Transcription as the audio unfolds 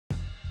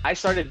I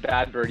started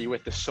Bad Birdie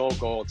with the sole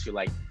goal to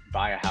like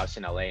buy a house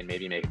in LA and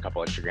maybe make a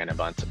couple extra grand a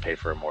month to pay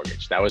for a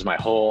mortgage. That was my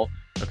whole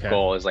Okay.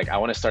 goal, is like, I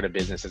want to start a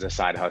business as a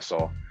side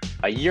hustle.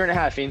 A year and a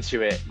half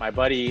into it, my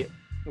buddy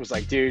was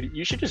like, dude,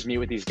 you should just meet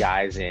with these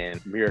guys in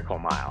Miracle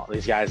Mile.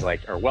 These guys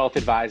like are wealth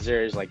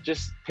advisors, like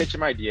just pitch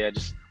them idea,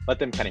 just let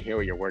them kind of hear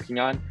what you're working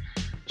on.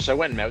 So I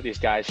went and met with these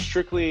guys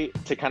strictly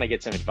to kind of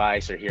get some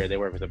advice or hear. They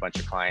work with a bunch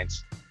of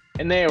clients.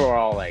 And they were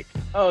all like,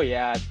 oh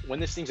yeah, when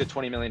this thing's a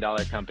 $20 million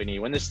company,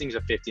 when this thing's a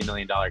 $50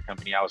 million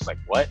company, I was like,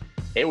 what?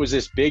 It was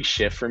this big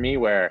shift for me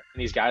where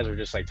these guys were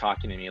just like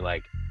talking to me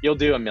like, you'll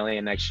do $1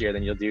 million next year,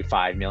 then you'll do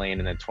 5 million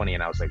and then 20.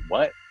 And I was like,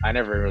 what? I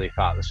never really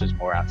thought this was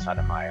more outside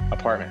of my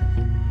apartment.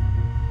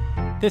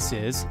 This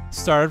is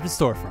Startup to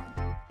Storefront.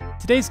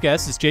 Today's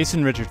guest is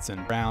Jason Richardson,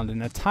 around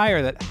in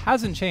attire that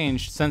hasn't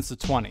changed since the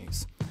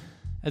 20s,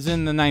 as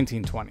in the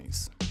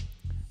 1920s.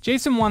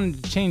 Jason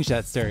wanted to change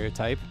that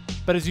stereotype,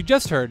 but as you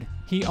just heard,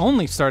 he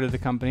only started the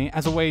company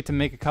as a way to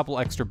make a couple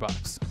extra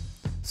bucks.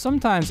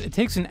 Sometimes it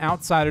takes an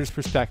outsider's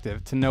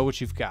perspective to know what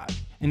you've got,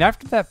 and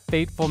after that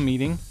fateful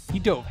meeting, he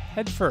dove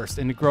headfirst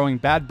into growing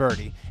Bad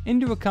Birdie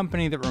into a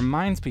company that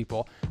reminds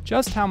people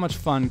just how much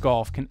fun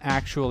golf can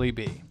actually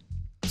be.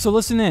 So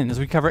listen in as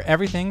we cover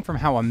everything from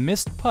how a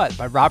missed putt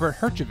by Robert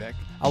Herjavec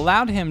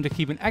allowed him to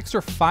keep an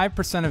extra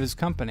 5% of his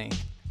company,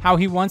 how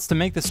he wants to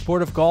make the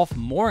sport of golf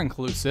more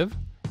inclusive,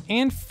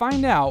 and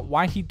find out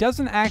why he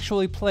doesn't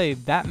actually play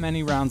that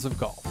many rounds of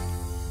golf.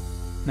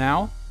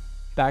 Now,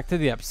 back to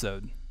the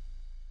episode.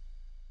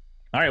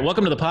 All right,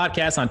 welcome to the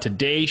podcast. On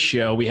today's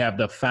show, we have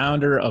the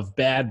founder of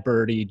Bad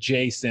Birdie,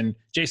 Jason.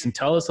 Jason,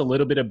 tell us a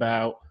little bit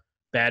about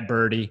Bad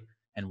Birdie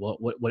and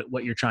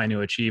what you're trying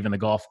to achieve in the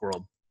golf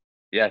world.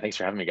 Yeah, thanks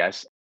for having me,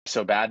 guys.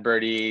 So Bad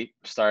Birdie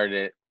started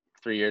it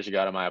 3 years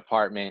ago out of my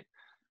apartment,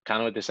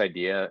 kind of with this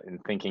idea and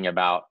thinking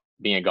about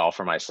being a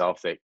golfer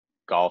myself, that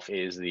golf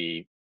is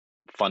the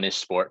funnest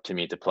sport to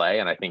me to play.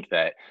 And I think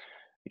that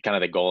kind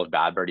of the goal of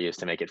Bad Birdie is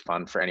to make it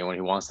fun for anyone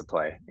who wants to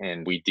play.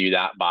 And we do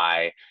that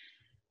by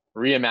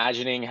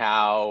reimagining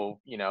how,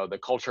 the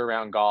culture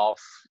around golf,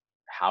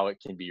 how it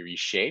can be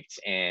reshaped,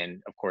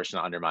 and of course,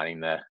 not undermining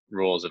the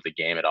rules of the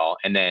game at all.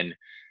 And then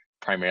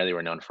primarily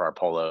we're known for our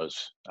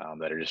polos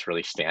that are just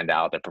really stand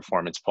out. The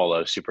performance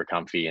polos, super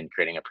comfy, and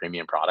creating a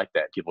premium product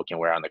that people can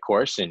wear on the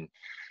course. And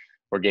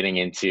we're getting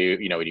into,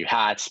 we do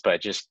hats,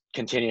 but just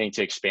continuing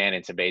to expand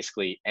into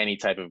basically any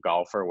type of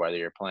golfer, whether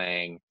you're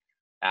playing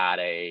at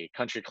a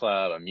country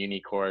club, a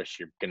muni course,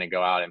 you're going to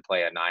go out and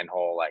play a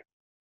 9-hole, like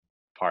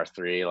par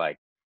 3, like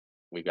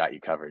we've got you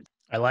covered.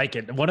 I like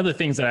it. One of the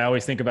things that I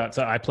always think about,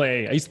 so I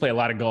used to play a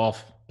lot of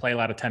golf, play a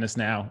lot of tennis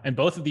now, and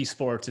both of these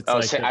sports, it's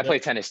I play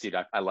tennis, dude.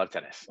 I love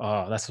tennis.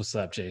 Oh, that's what's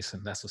up,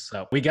 Jason. That's what's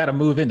up. We got to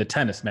move into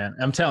tennis, man.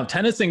 I'm telling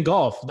tennis and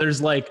golf,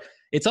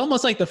 it's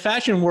almost like the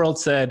fashion world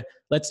said,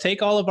 let's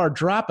take all of our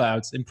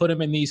dropouts and put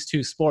them in these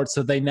two sports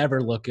so they never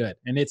look good.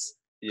 And it's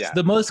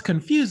the most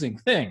confusing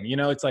thing.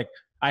 It's like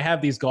I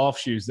have these golf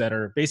shoes that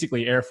are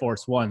basically Air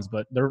Force Ones,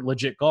 but they're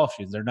legit golf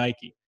shoes. They're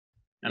Nike.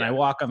 And I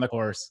walk on the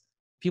course.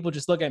 People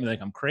just look at me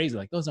like I'm crazy.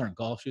 Like, those aren't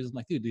golf shoes. I'm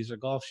like, dude, these are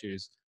golf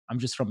shoes. I'm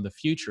just from the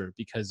future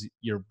because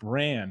your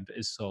brand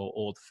is so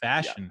old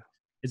fashioned.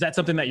 Yeah. Is that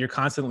something that you're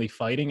constantly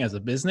fighting as a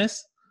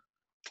business?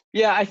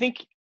 Yeah, I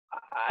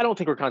don't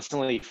think we're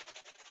constantly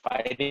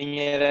fighting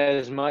it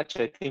as much.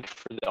 I think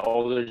for the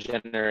older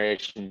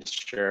generations,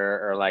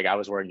 sure. Or like I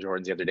was wearing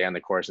Jordans the other day on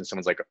the course and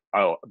someone's like,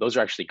 oh, those are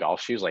actually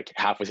golf shoes, like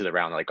halfway through the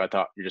round. Like, I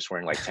thought you're just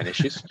wearing like tennis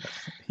shoes.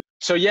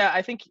 So yeah,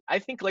 I think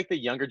like the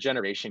younger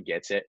generation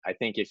gets it. I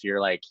think if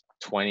you're like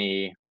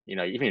 20,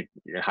 even if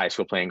you're in high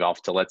school playing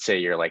golf to, let's say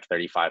you're like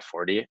 35,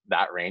 40,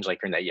 that range, like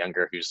you're in that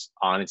younger who's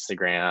on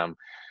Instagram,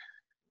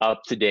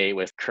 up to date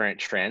with current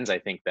trends, I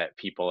think that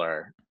people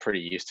are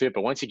pretty used to it.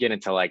 But once you get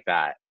into like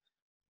that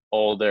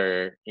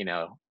older,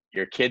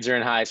 your kids are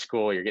in high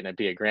school, you're getting to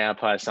be a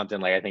grandpa,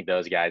 something, like, I think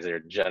those guys are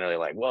generally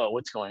like, whoa,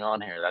 what's going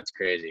on here? That's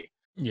crazy.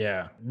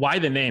 Yeah. Why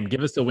the name?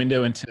 Give us the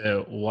window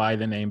into why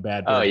the name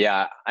Bad Birdie. Oh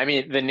yeah. I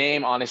mean, the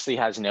name honestly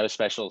has no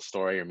special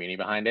story or meaning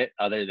behind it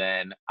other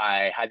than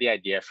I had the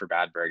idea for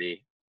Bad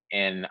Birdie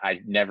and I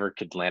never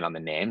could land on the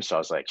name. So I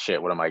was like,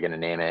 shit, what am I going to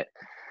name it?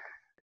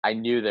 I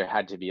knew there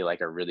had to be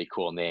like a really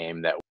cool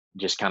name that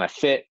just kind of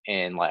fit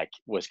and like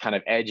was kind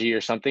of edgy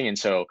or something. And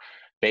so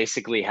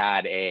basically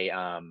had a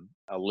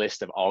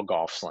list of all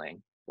golf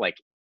slang, like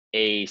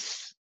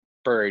ace,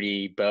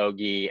 birdie,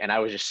 bogey. And I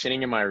was just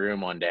sitting in my room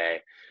one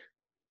day.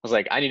 I was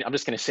like, I'm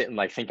just going to sit and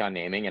like think on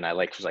naming. And I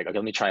was like, okay,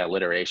 let me try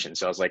alliteration.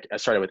 So I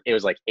started with, it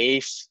was like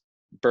ace,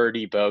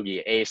 birdie, bogey.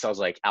 Ace, I was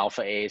like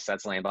alpha ace,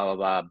 that's lame, blah,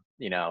 blah,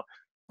 blah,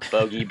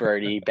 bogey,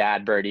 birdie,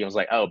 Bad Birdie. I was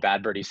like, oh,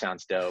 Bad Birdie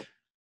sounds dope.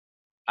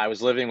 I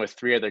was living with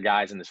 3 other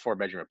guys in this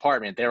 4-bedroom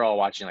apartment. They were all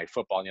watching like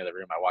football in the other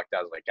room. I walked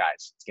out, I was like,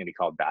 guys, it's going to be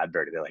called Bad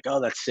Birdie. They're like, oh,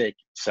 that's sick.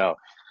 So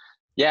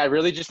yeah, it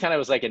really just kind of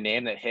was like a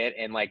name that hit.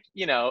 And like,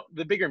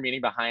 the bigger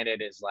meaning behind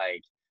it is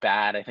like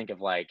bad. I think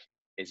of like,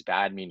 is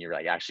bad mean you're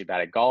like actually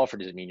bad at golf, or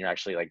does it mean you're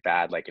actually like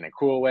bad, like in a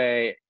cool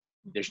way?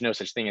 There's no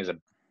such thing as a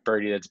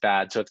birdie that's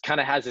bad. So it kind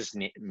of has this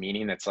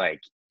meaning that's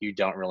like, you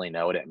don't really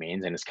know what it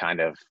means. And that's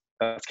kind of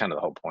the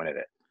whole point of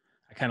it.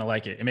 I kind of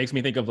like it. It makes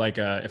me think of like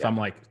if Yeah.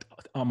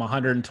 I'm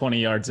 120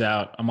 yards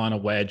out, I'm on a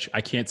wedge,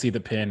 I can't see the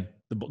pin,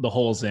 the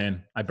hole's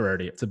in, I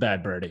birdie. It's a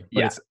bad birdie, but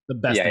Yeah. it's the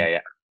best Yeah. thing. Yeah. Yeah.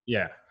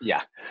 Yeah,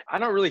 Yeah. I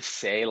don't really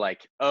say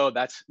like, oh,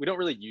 we don't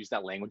really use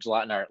that language a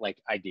lot in our like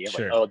idea of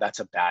like, sure. oh, that's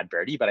a bad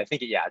birdie. But I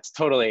think, yeah, it's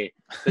totally,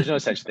 there's no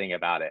such thing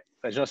about it.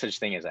 There's no such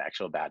thing as an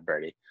actual bad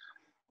birdie.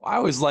 I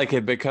always like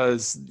it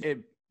because it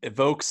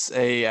evokes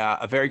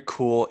a very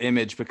cool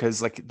image,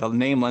 because like the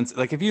name lends,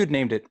 like if you had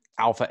named it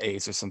Alpha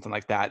Ace or something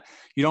like that,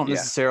 you don't Yeah.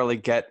 necessarily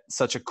get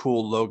such a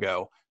cool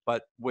logo.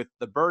 But with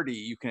the birdie,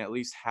 you can at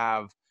least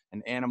have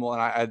an animal.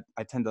 And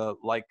I tend to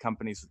like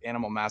companies with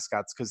animal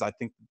mascots because I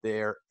think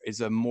there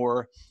are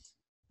more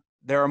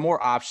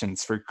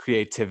options for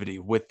creativity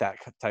with that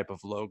type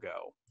of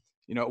logo.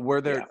 You know,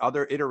 were there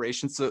other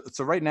iterations?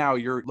 So right now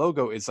your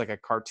logo is like a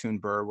cartoon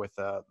bird with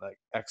a like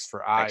X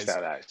for eyes.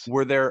 Eyes.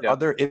 Were there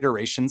other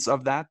iterations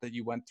of that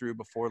you went through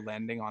before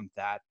landing on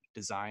that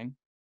design?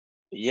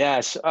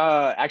 Yes.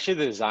 Actually,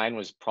 the design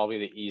was probably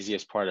the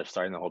easiest part of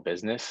starting the whole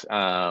business.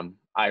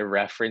 I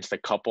referenced a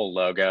couple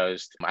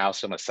logos. I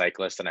also am a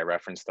cyclist, and I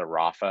referenced the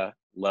Rafa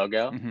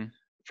logo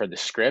for the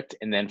script.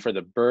 And then for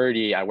the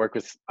birdie, I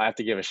have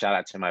to give a shout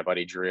out to my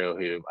buddy Drew,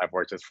 who I've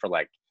worked with for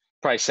like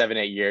probably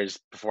 7-8 years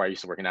before I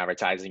used to work in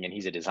advertising, and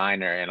he's a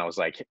designer. And I was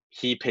like,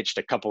 he pitched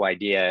a couple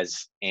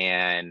ideas,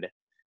 and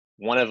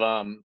one of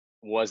them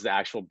was the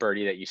actual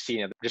birdie that you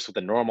see just with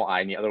the normal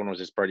eye, and the other one was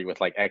this birdie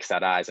with like X'd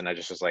out eyes. And I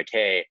just was like,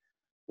 hey,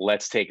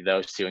 let's take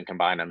those two and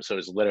combine them. So it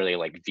was literally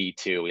like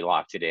V2. We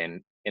locked it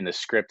in the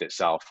script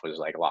itself was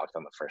like locked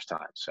on the first time.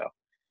 So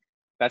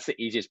that's the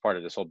easiest part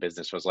of this whole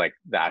business, was like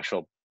the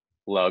actual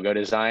logo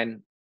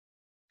design.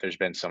 There's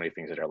been so many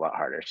things that are a lot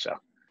harder. So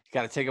you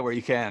got to take it where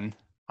you can.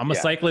 I'm a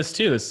cyclist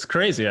too. This is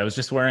crazy. I was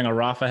just wearing a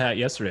Rafa hat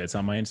yesterday. It's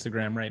on my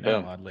Instagram right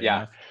now, oddly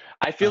enough.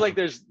 I feel like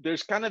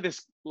there's kind of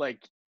this, like,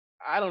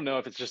 I don't know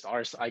if it's just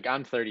ours. Like,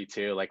 I'm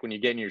 32. Like, when you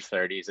get in your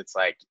 30s, it's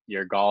like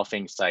you're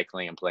golfing,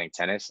 cycling, and playing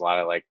tennis. A lot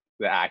of like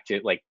the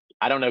active, like,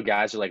 I don't know,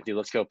 guys are like, dude,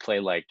 let's go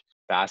play like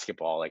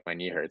basketball. Like, my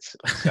knee hurts.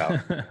 So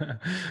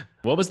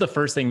what was the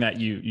first thing that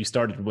you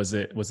started? Was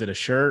it a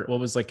shirt? What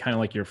was like kind of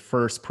like your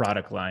first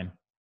product line?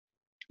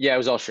 Yeah, it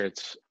was all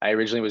shirts. I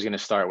originally was going to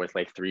start with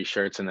like 3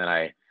 shirts, and then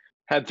I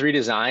had 3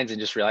 designs and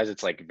just realized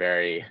it's like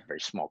very, very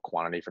small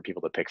quantity for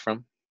people to pick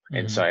from.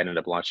 And so I ended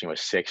up launching with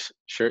 6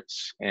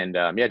 shirts, and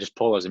just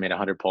polos. I made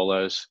 100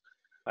 polos.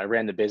 I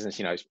ran the business,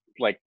 you know,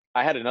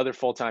 I had another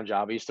full-time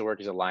job. I used to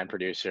work as a line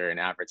producer in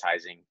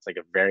advertising. It's like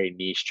a very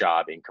niche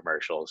job in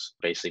commercials,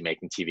 basically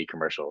making TV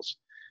commercials.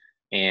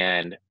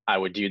 And I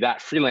would do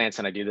that freelance,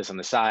 and I do this on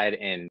the side.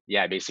 And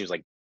I basically was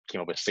like, came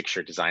up with 6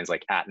 shirt designs,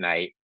 like at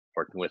night,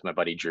 working with my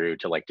buddy Drew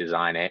to like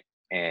design it.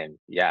 And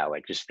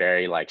like just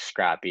very like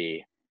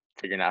scrappy,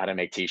 figuring out how to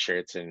make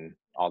t-shirts and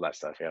all that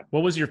stuff. Yeah.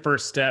 What was your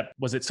first step?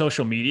 Was it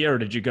social media, or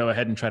did you go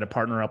ahead and try to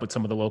partner up with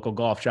some of the local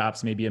golf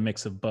shops? Maybe a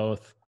mix of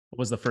both. What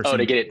was the first?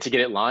 To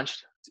get it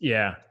launched?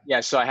 Yeah.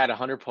 So I had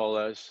 100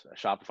 polos, a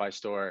Shopify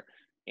store,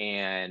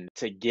 and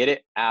to get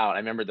it out, I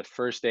remember the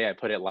first day I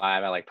put it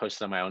live, I like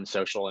posted on my own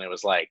social, and it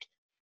was like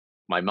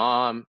my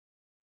mom,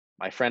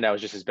 my friend, I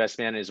was just his best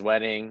man at his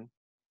wedding,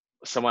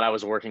 someone I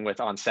was working with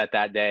on set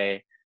that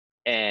day.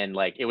 And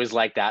like, it was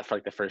like that for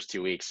like the first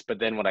 2 weeks. But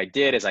then what I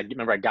did is I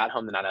remember I got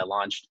home the night I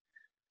launched,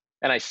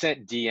 and I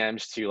sent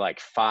DMs to like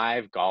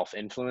 5 golf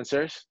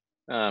influencers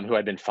who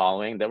I'd been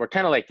following that were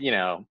kind of like, you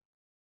know,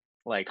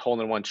 like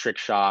hole-in-one trick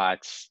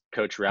shots,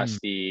 Coach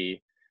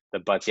Rusty, the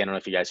Butsy. I don't know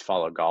if you guys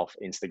follow golf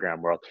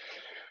Instagram world,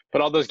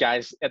 but all those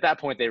guys at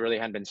that point, they really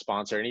hadn't been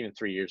sponsored. And even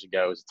 3 years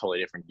ago, it was a totally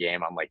different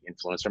game on like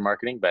influencer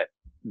marketing, but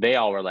they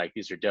all were like,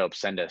 these are dope.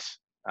 Send us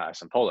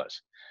some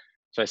polos.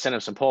 So I sent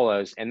them some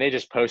polos, and they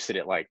just posted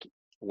it like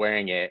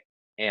wearing it.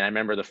 And I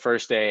remember the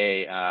first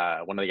day,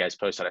 one of the guys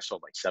posted, I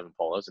sold like 7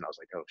 polos, and I was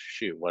like, oh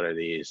shoot, what are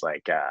these?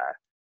 Like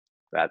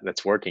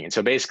that's working. And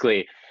so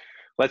basically,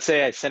 let's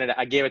say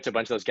I gave it to a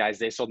bunch of those guys.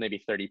 They sold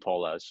maybe 30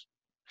 polos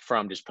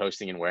from just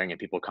posting and wearing and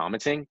people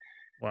commenting.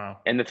 Wow.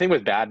 And the thing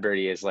with Bad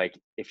Birdie is like,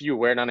 if you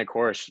wear it on a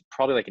course,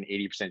 probably like an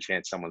 80%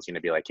 chance someone's going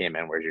to be like, hey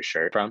man, where's your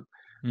shirt from?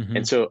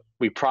 And so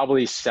we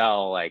probably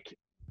sell like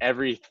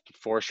every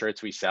 4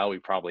 shirts we sell, we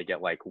probably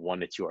get like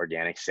 1 to 2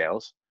 organic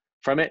sales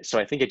from it. So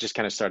I think it just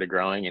kind of started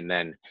growing. And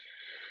then,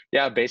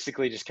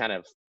 basically just kind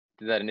of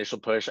did that initial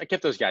push. I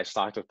kept those guys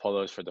stocked with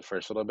polos for the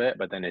first little bit,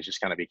 but then it just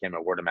kind of became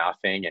a word of mouth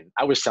thing. And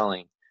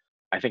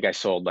I think I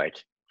sold like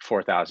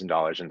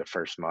 $4,000 in the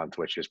first month,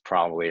 which is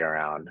probably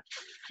around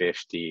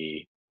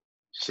 50,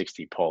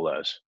 60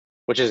 polos,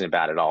 which isn't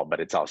bad at all, but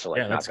it's also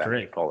like not that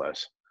many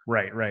polos.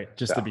 Right.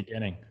 Just the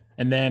beginning.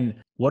 And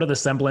then what are the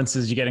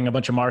semblances? You're getting a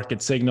bunch of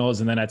market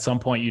signals, and then at some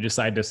point you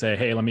decide to say,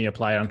 hey, let me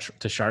apply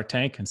to Shark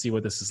Tank and see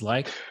what this is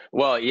like.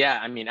 Well,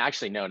 I mean,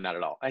 actually, no, not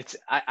at all.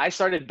 I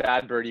started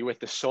Bad Birdie with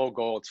the sole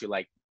goal to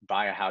like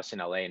buy a house in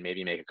LA and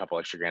maybe make a couple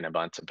extra grand a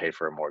month to pay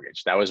for a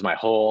mortgage. That was my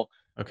whole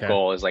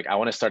goal, is like, I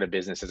want to start a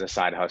business as a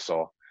side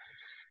hustle.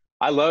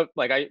 I love,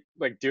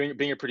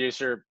 being a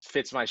producer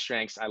fits my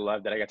strengths. I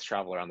love that I get to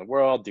travel around the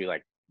world, do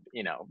like,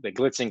 you know, the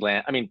glitz and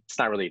glam. I mean, it's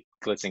not really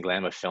glitz and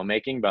glam of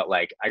filmmaking, but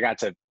like I got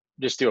to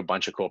just do a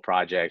bunch of cool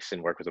projects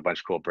and work with a bunch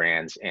of cool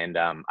brands. And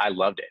I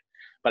loved it.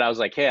 But I was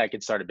like, hey, I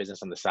could start a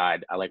business on the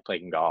side. I like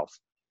playing golf.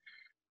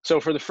 So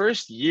for the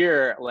first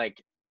year,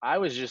 like I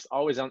was just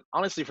always on,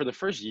 honestly, for the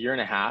first year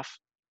and a half,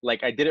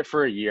 like I did it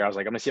for a year. I was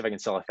like, I'm gonna see if I can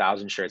sell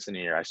 1,000 shirts in a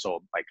year. I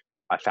sold like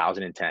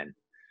 1,010.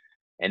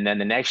 And then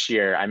the next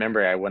year, I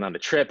remember I went on a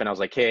trip and I was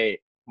like, hey,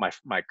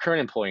 my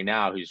current employee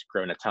now, who's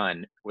grown a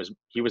ton,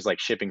 he was like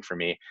shipping for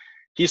me.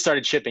 He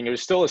started shipping. It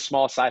was still a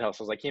small side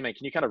hustle. I was like, hey man,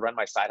 can you kind of run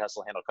my side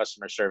hustle, handle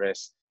customer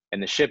service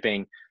and the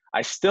shipping?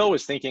 I still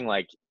was thinking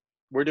like,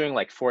 we're doing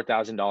like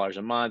 $4,000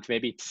 a month,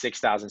 maybe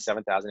 6,000,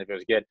 7,000 if it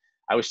was good.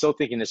 I was still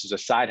thinking this was a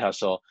side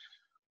hustle.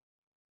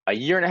 A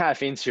year and a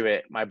half into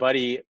it, my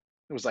buddy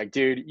was like,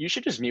 dude, you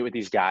should just meet with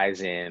these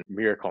guys in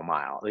Miracle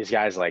Mile. These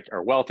guys like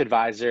are wealth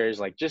advisors,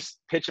 like just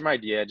pitch them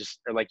idea, just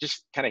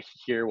kind of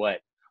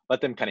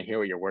let them kind of hear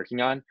what you're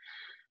working on.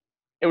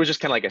 It was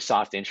just kind of like a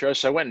soft intro.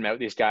 So I went and met with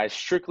these guys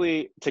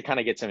strictly to kind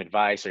of get some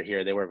advice or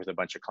hear. They work with a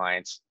bunch of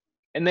clients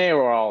and they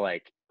were all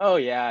like, oh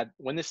yeah,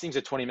 when this thing's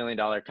a $20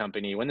 million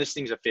company, when this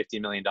thing's a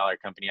 $50 million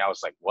company, I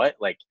was like, what?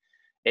 Like,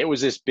 it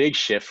was this big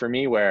shift for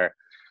me where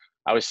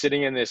I was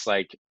sitting in this,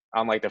 like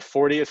on like the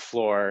 40th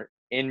floor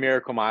in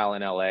Miracle Mile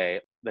in LA,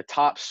 the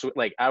top,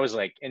 like I was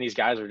like, and these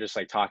guys were just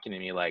like talking to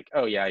me like,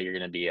 oh yeah,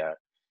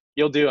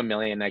 you'll do $1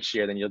 million next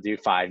year, then you'll do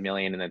 5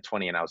 million and then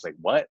 20. And I was like,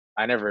 what?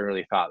 I never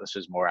really thought this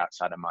was more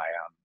outside of my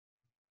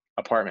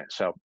apartment.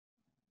 So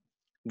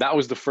that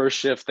was the first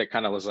shift that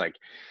kind of was like,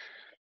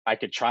 I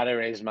could try to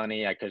raise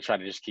money. I could try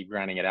to just keep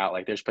grinding it out.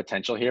 Like there's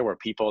potential here where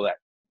people that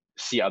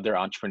see other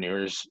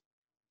entrepreneurs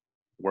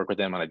work with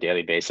them on a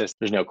daily basis,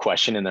 there's no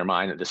question in their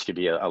mind that this could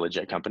be a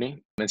legit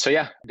company. And so,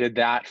 yeah, did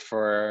that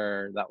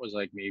that was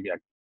like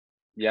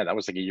that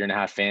was like a year and a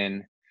half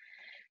in.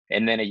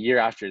 And then a year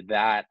after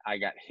that, I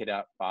got hit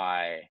up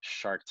by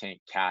Shark Tank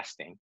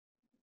casting.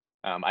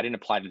 I didn't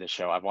apply to the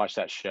show. I've watched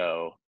that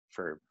show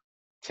for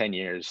 10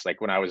 years.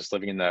 Like when I was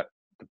living in the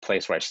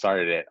place where I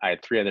started it, I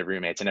had 3 other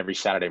roommates, and every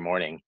Saturday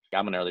morning,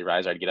 I'm an early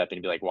riser. I'd get up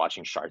and be like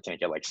watching Shark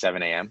Tank at like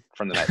 7 a.m.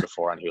 from the night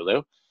before on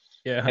Hulu.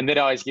 Yeah. And they'd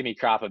always give me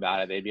crap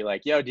about it. They'd be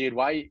like, yo, dude,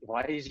 why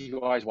is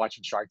you always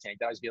watching Shark Tank?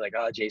 They'd always be like,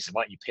 oh, Jason,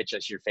 why don't you pitch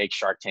us your fake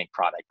Shark Tank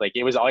product? Like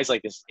it was always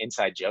like this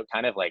inside joke,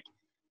 kind of like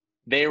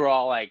they were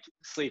all like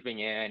sleeping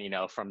in,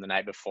 from the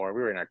night before.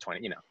 We were in our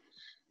 20s,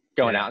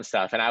 going out and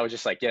stuff. And I would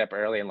just like get up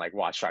early and like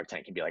watch Shark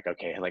Tank and be like,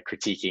 okay, like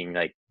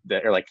critiquing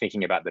or like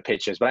thinking about the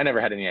pitches. But I never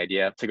had any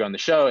idea to go on the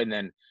show. And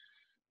then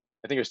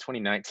I think it was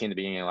 2019, the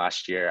beginning of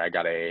last year, I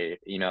got a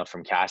email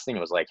from casting. It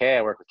was like, hey,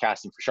 I work with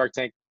casting for Shark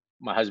Tank.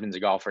 My husband's a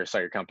golfer. I saw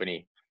your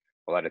company.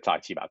 I'd like to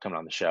talk to you about coming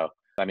on the show.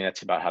 I mean,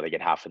 that's about how they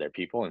get half of their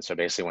people. And so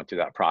basically went through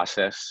that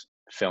process,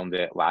 filmed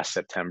it last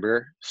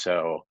September.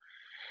 So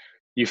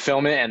you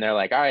film it and they're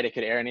like, all right, it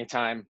could air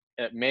anytime.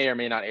 It may or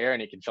may not air,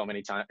 and it can film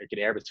anytime. It could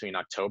air between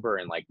October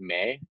and like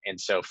May. And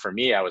so for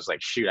me, I was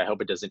like, shoot, I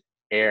hope it doesn't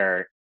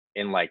air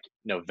in like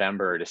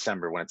November or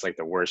December when it's like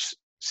the worst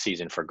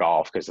season for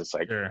golf because it's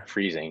like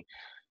freezing.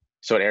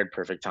 So it aired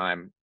perfect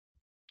time,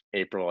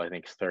 April, I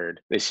think 3rd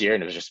this year.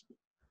 And it was just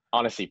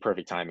honestly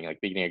perfect timing,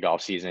 like beginning of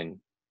golf season,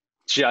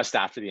 just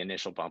after the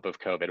initial bump of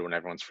COVID when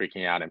everyone's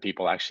freaking out and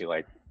people actually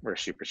like were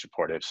super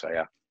supportive. So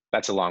yeah,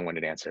 that's a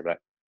long-winded answer, but.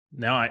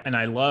 One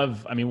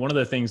of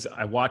the things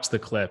I watched the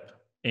clip,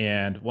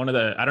 and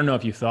I don't know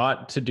if you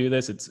thought to do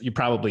this. You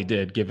probably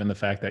did, given the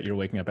fact that you're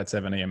waking up at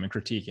 7 a.m. and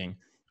critiquing,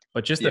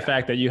 but just the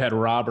fact that you had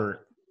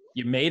Robert,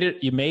 you made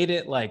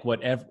it like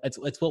whatever.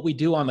 It's what we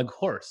do on the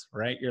course,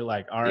 right? You're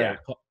like, all right,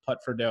 putt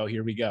for dough.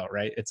 Here we go.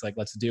 Right. It's like,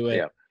 let's do it.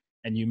 Yeah.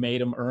 And you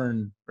made him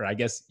earn, or I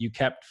guess you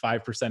kept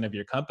 5% of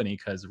your company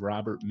because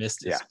Robert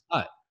missed his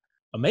putt.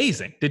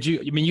 Amazing.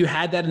 You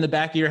had that in the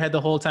back of your head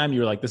the whole time? You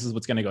were like, this is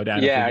what's going to go down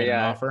if we get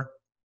an offer?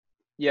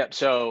 Yep.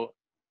 So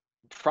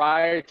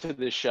prior to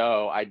the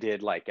show, I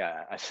did like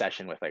a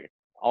session with like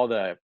all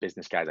the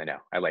business guys I know.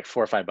 I had like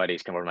 4 or 5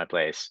 buddies come over to my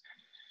place,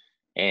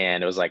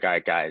 and it was like, all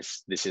right,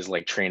 guys, this is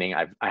like training.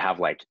 I have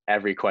like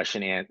every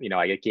question, and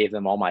I gave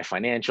them all my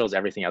financials,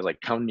 everything. I was like,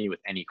 come to me with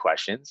any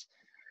questions.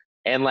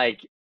 And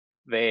like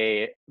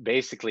they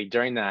basically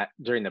during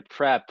the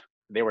prep,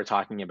 they were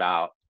talking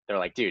about, they're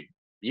like, dude,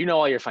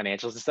 all your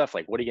financials and stuff.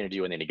 Like, what are you gonna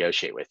do when they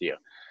negotiate with you?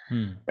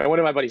 And one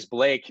of my buddies,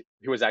 Blake,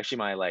 who was actually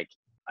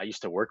I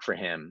used to work for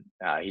him.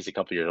 He's a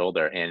couple years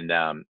older.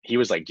 And he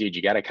was like, dude,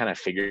 you got to kind of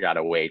figure out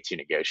a way to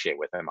negotiate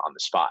with him on the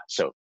spot.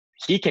 So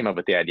he came up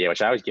with the idea,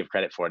 which I always give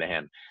credit for to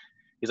him.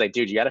 He's like,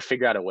 dude, you got to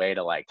figure out a way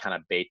to like kind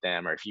of bait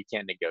them. Or if you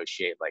can't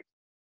negotiate, like,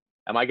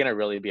 am I going to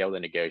really be able to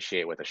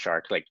negotiate with a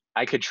shark? Like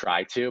I could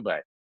try to,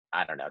 but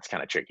I don't know. It's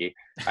kind of tricky.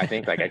 I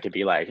think like I could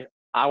be like,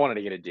 I wanted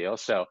to get a deal.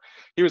 So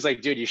he was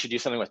like, dude, you should do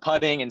something with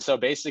putting. And so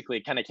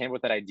basically kind of came up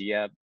with that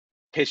idea,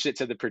 pitched it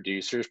to the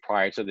producers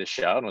prior to the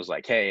show and was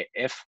like, hey,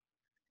 if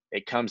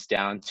it comes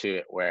down to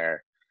it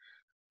where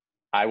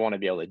I want to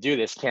be able to do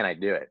this, can I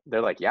do it?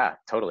 They're like, yeah,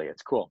 totally.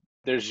 It's cool.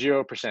 There's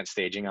 0%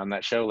 staging on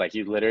that show. Like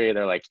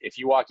they're like, if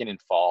you walk in and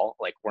fall,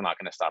 like we're not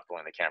going to stop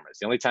rolling the cameras.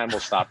 The only time we'll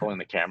stop rolling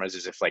the cameras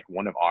is if like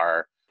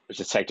there's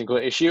a technical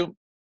issue,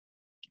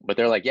 but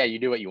they're like, yeah, you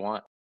do what you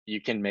want.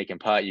 you can make him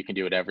putt, you can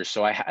do whatever.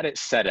 So I had it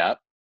set up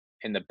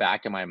in the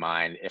back of my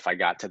mind. If I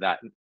got to that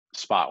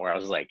spot where I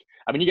was like,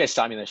 I mean, you guys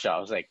saw me in the show. I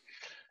was like,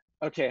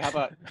 okay, how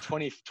about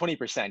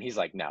 20%? He's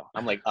like, no.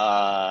 I'm like,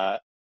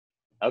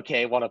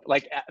 okay,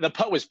 like the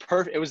putt was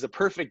perfect. It was the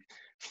perfect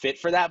fit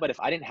for that. But if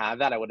I didn't have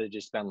that, I would have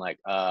just been like,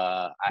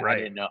 I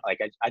didn't know. Like,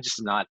 I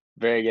just not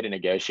very good at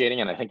negotiating.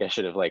 And I think I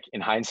should have, like,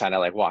 in hindsight, I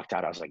like walked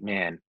out. I was like,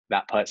 man,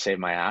 that putt saved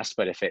my ass.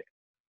 But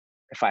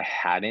if I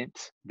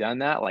hadn't done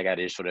that, like, I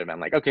just would have been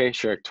like, okay,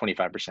 sure,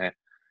 25%.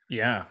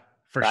 Yeah,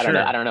 for I sure.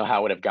 don't know how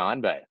it would have gone,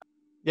 but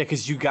Yeah,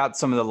 because you got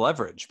some of the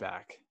leverage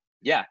back.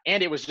 yeah.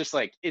 And it was just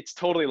like, it's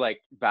totally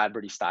like Bad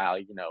Birdie style,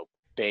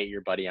 bait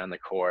your buddy on the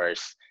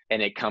course,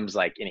 and it comes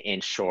like an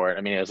inch short.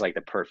 I mean, it was like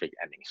the perfect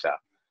ending. So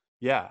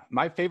yeah,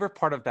 my favorite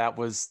part of that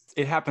was,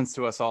 it happens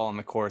to us all on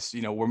the course.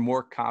 We're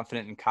more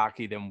confident and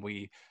cocky than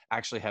we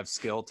actually have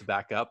skill to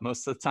back up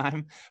most of the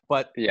time.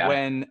 But yeah,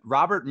 when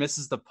Robert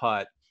misses the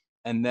putt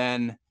and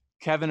then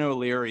Kevin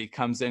O'Leary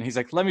comes in, he's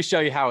like, let me show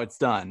you how it's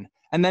done.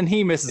 And then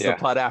he misses the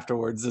putt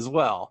afterwards as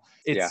well.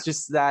 It's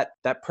just that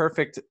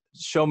perfect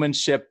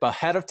showmanship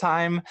ahead of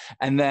time.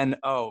 And then,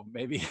 oh,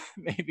 maybe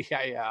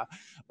I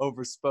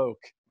overspoke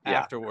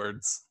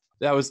afterwards.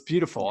 That was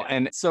beautiful. Yeah.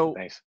 And so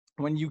Thanks.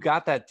 When you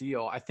got that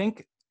deal, I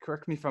think,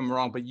 correct me if I'm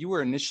wrong, but you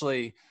were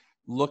initially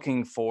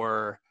looking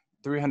for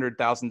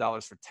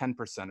 $300,000 for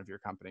 10% of your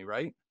company,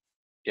 right?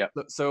 Yeah.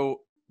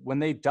 So when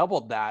they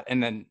doubled that,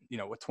 and then,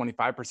 with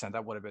 25%,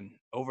 that would have been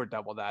over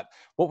double that.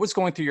 What was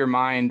going through your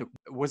mind?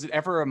 Was it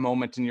ever a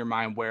moment in your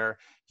mind where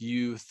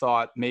you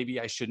thought, maybe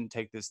I shouldn't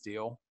take this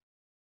deal?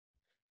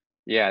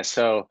 Yeah.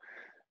 So,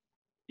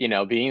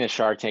 being the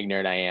Shark Tank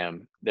nerd I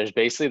am, there's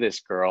basically this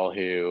girl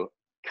who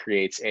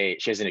she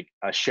has a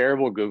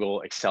shareable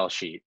Google Excel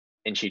sheet,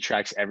 and she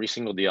tracks every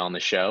single deal on the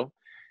show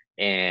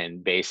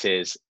and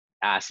bases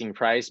asking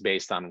price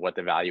based on what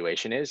the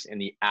valuation is. And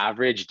the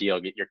average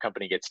deal, your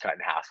company gets cut in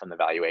half on the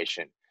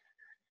valuation.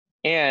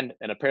 And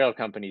an apparel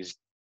company's,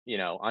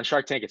 on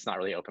Shark Tank, it's not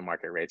really open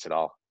market rates at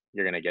all.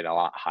 You're going to get a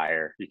lot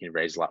higher. You can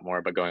raise a lot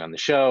more, but going on the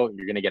show,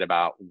 you're going to get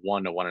about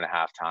 1 to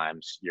 1.5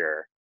 times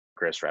your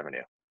gross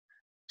revenue.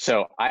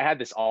 So I had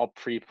this all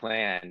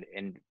pre-planned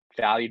and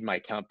valued my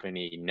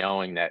company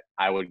knowing that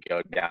I would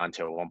go down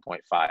to a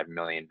 1.5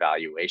 million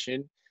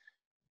valuation.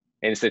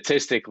 And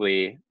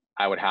statistically,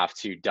 I would have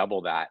to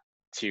double that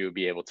to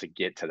be able to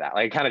get to that.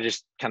 Like, kind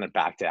of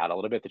backed it out a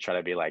little bit to try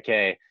to be like,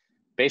 hey,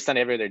 based on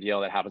every other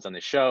deal that happens on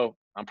the show,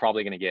 I'm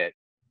probably going to get,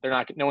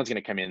 no one's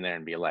going to come in there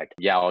and be like,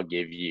 yeah, I'll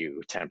give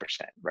you 10%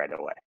 right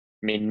away.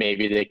 I mean,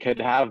 maybe they could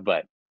have,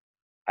 but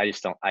I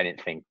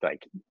didn't think,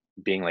 like,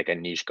 being like a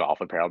niche golf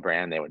apparel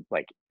brand, they would,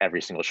 like,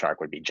 every single shark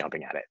would be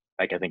jumping at it.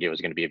 Like, I think it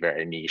was going to be a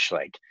very niche,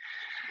 like,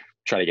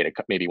 try to get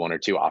maybe 1 or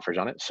 2 offers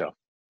on it. So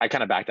I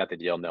kind of backed out the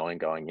deal knowing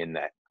going in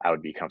that I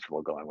would be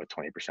comfortable going with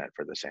 20%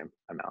 for the same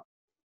amount.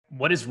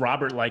 What is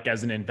Robert like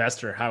as an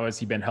investor? How has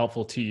he been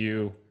helpful to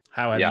you?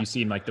 How have you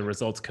seen, like, the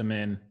results come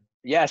in?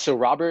 Yeah, so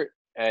Robert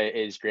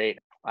is great.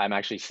 I'm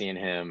actually seeing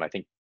him, I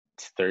think,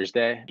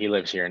 Thursday. He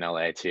lives here in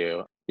LA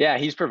too. Yeah,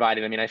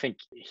 I think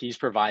he's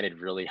provided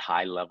really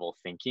high level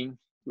thinking.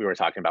 We were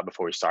talking about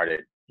before we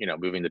started,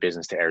 moving the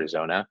business to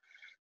Arizona.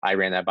 I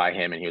ran that by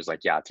him and he was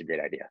like, yeah, it's a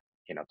great idea,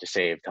 to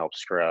save, to help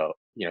grow,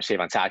 save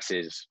on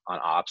taxes, on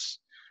ops,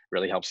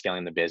 really help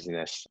scaling the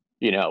business.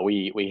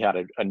 We had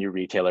a new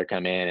retailer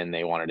come in and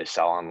they wanted to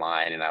sell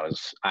online. And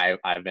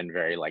I've been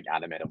very, like,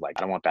 adamant of, like,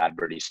 I don't want Bad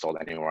Birdie sold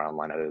anywhere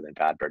online other than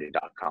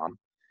badbirdie.com.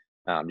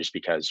 Just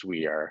because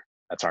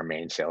that's our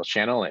main sales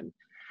channel. And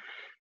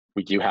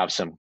we do have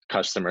some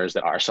customers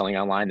that are selling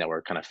online that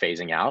we're kind of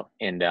phasing out,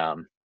 and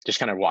just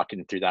kind of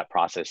walking through that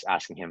process,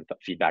 asking him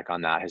feedback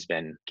on that has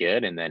been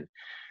good. And then,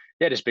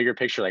 yeah, just bigger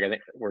picture. Like, I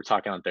think we're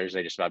talking on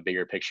Thursday just about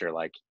bigger picture,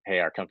 like, hey,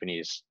 our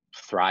company's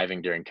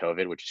thriving during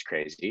COVID, which is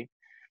crazy.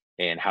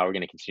 And how we're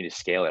going to continue to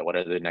scale it. What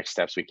are the next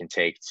steps we can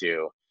take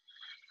to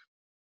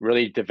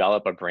really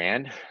develop a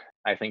brand?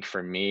 I think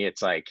for me,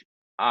 it's like,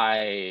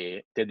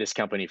 I did this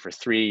company for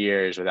 3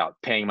 years without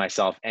paying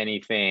myself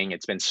anything.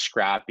 It's been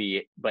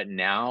scrappy, but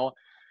now,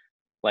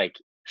 like,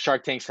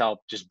 Shark Tank's help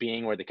just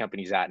being where the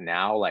company's at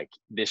now, like,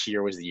 this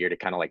year was the year to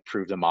kind of, like,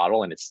 prove the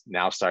model, and it's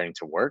now starting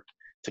to work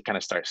to kind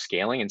of start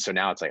scaling. And so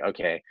now it's like,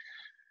 okay,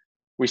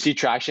 we see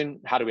traction.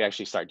 How do we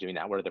actually start doing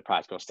that? What are the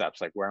practical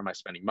steps? Like, where am I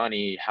spending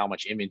money? How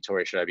much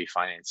inventory should I be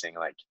financing?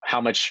 Like, how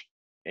much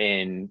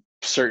in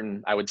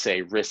certain, I would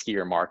say,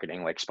 riskier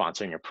marketing, like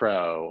sponsoring a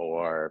pro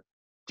or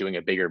doing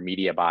a bigger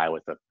media buy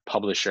with a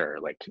publisher,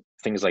 like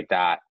things like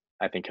that.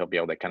 I think he'll be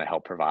able to kind of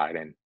help provide.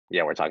 And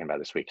yeah, we're talking about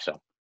this week.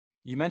 So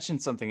you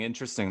mentioned something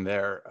interesting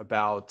there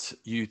about,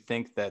 you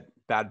think that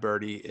Bad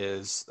Birdie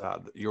is,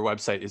 your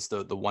website is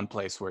the one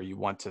place where you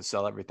want to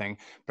sell everything.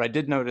 But I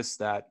did notice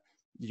that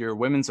your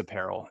women's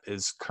apparel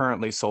is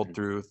currently sold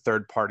through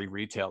third-party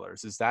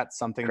retailers. Is that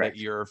something Correct.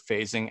 that you're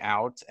phasing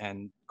out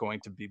and going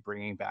to be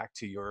bringing back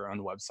to your own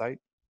website?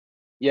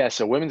 Yeah,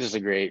 so women's is a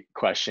great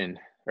question,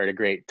 or a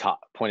great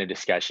top point of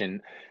discussion.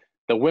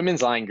 The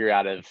women's line grew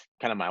out of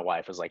kind of, my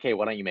wife was like, hey,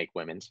 why don't you make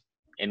women's?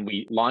 And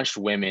we launched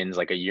women's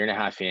like 1.5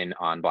 years in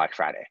on Black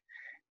Friday.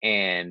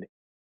 and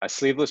a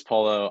sleeveless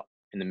polo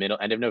in the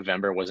end of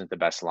November wasn't the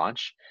best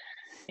launch.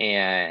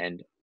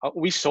 And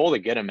we sold a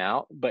good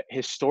amount, but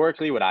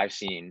historically what I've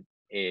seen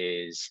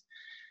is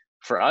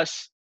for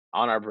us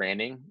on our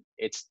branding,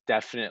 it's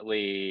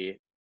definitely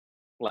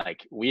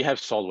like we have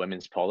sold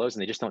women's polos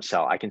and they just don't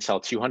sell. I can sell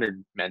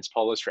 200 men's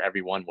polos for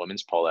every one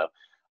women's polo.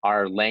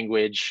 Our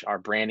language, our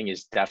branding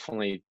is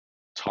definitely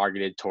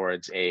targeted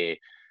towards a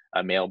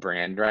male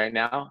brand right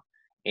now.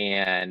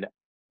 And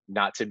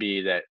not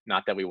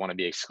that we want to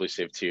be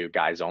exclusive to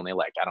guys only.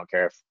 Like, I don't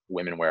care if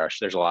women wear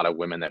there's a lot of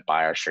women that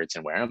buy our shirts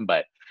and wear them,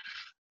 but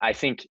I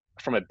think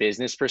from a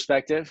business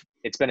perspective,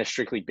 it's been a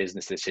strictly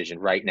business decision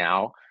right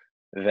now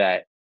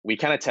that we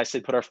kind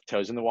of put our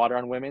toes in the water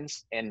on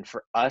women's. And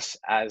for us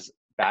as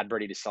Bad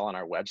Birdie to sell on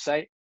our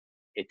website,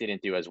 it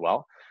didn't do as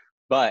well.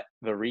 But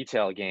the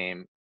retail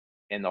game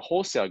and the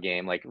wholesale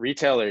game, like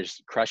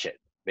retailers crush it.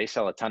 They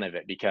sell a ton of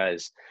it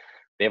because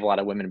they have a lot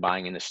of women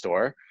buying in the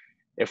store.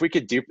 If we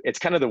could it's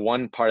kind of the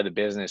one part of the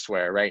business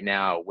where right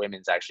now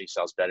women's actually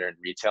sells better in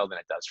retail than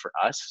it does for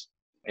us.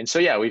 And so,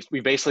 yeah, we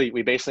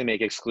basically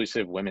make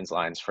exclusive women's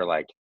lines for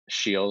like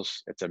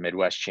Shields. It's a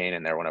Midwest chain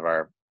and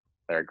they're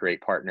a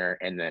great partner.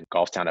 And then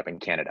Golf Town up in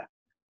Canada,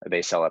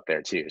 they sell up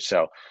there too.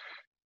 So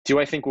do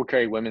I think we'll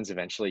carry women's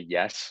eventually?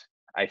 Yes.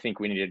 I think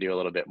we need to do a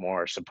little bit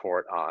more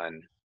support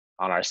on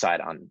our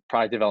side on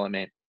product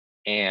development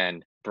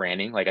and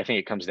branding. Like, I think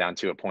it comes down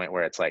to a point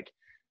where it's like,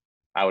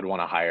 I would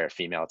want to hire a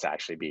female to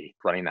actually be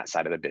running that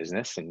side of the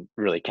business and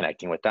really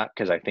connecting with that.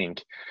 Cause I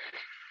think,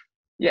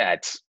 yeah,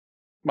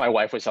 my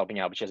wife was helping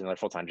out, but she has another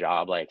full-time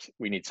job. Like,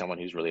 we need someone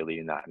who's really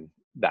leading that and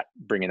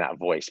bringing that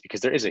voice, because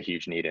there is a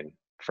huge need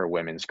for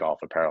women's golf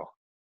apparel,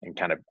 and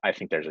I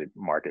think there's a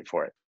market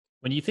for it.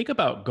 When you think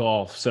about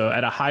golf, so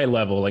at a high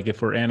level, like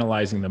if we're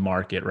analyzing the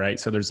market, right?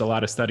 So there's a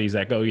lot of studies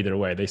that go either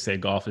way. They say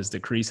golf is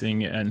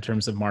decreasing in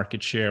terms of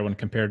market share when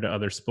compared to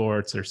other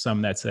sports. There's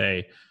some that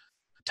say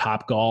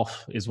Top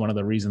Golf is one of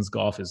the reasons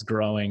golf is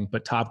growing,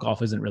 but Top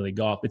Golf isn't really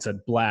golf. It's a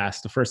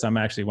blast. The first time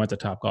I actually went to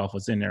Top Golf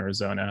was in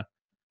Arizona,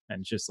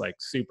 and just like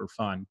super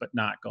fun, but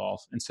not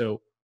golf. And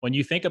so when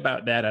you think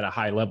about that at a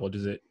high level,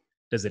 does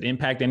it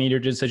impact any of your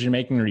decision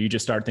making, or you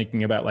just start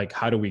thinking about like,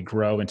 how do we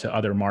grow into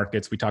other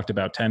markets? We talked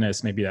about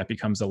tennis, maybe that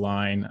becomes a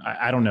line.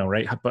 I don't know,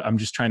 right? But I'm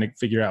just trying to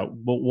figure out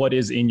what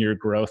is in your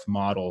growth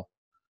model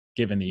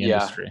given the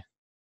industry.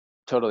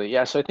 Totally.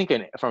 Yeah. So I think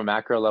from a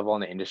macro level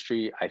in the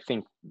industry, I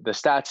think the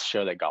stats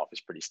show that golf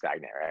is pretty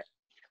stagnant, right?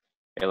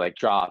 It like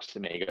drops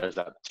and maybe goes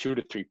up 2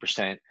 to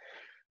 3%.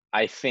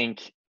 I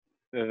think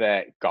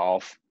that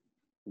golf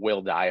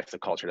will die if the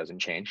culture doesn't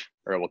change,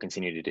 or it will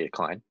continue to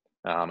decline.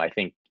 I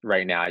think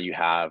right now you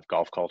have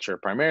golf culture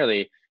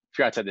primarily, if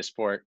you're outside the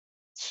sport,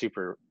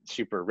 super,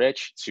 super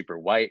rich, super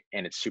white,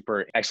 and it's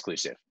super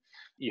exclusive.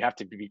 You have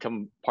to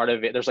become part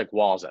of it. There's like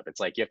walls up. It's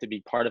like you have to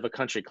be part of a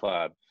country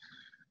club.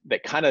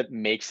 That kind of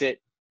makes it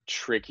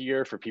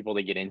trickier for people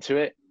to get into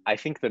it. I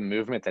think the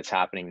movement that's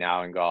happening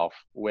now in golf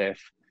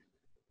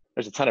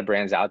there's a ton of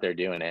brands out there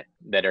doing it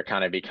that are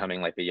kind of becoming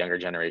like the younger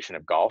generation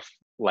of golf,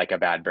 like a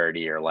Bad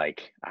Birdie, or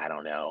like, I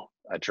don't know,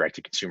 a direct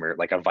to consumer,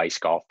 like a Vice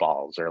golf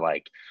balls, or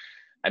like,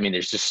 I mean,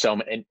 there's just so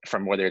many,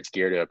 from whether it's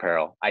gear to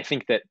apparel. I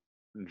think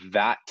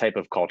that type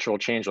of cultural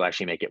change will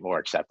actually make it more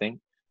accepting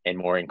and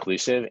more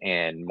inclusive,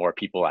 and more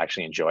people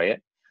actually enjoy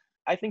it.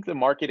 I think the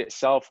market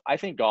itself, I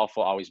think golf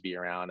will always be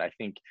around.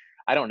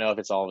 I don't know if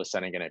it's all of a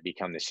sudden going to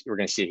become this, we're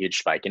going to see a huge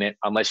spike in it,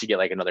 unless you get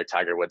like another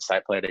Tiger Woods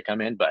type player to come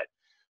in, but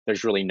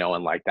there's really no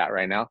one like that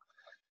right now.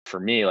 For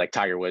me, like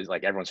Tiger Woods,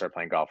 like everyone started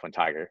playing golf when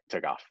Tiger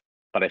took off,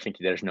 but I think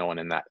there's no one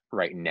in that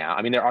right now.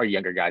 I mean, there are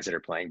younger guys that are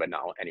playing, but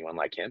not anyone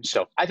like him.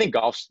 So I think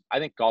golf's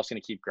going to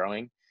keep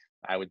growing.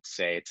 I would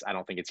say I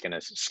don't think it's going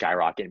to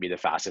skyrocket and be the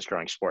fastest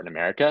growing sport in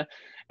America.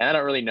 And I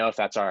don't really know if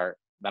I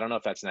don't know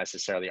if that's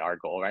necessarily our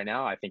goal right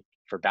now. I think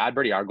for Bad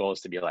Birdie, our goal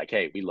is to be like,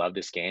 hey, we love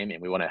this game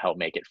and we want to help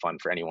make it fun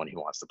for anyone who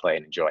wants to play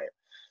and enjoy it.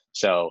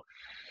 So,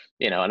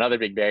 another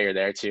big barrier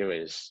there too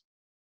is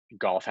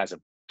golf has a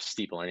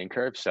steep learning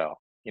curve. So,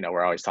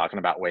 we're always talking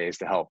about ways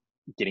to help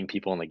getting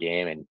people in the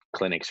game and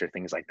clinics or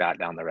things like that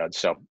down the road.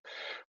 So,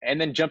 and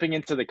then jumping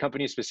into the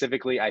company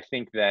specifically, I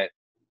think that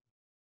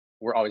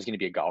we're always going to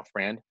be a golf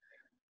brand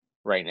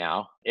right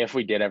now. If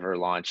we did ever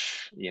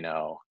launch,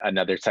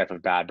 another type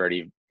of Bad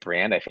Birdie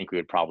brand, I think I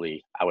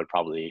would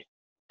probably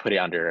put it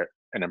under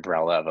an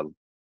umbrella of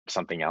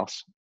something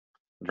else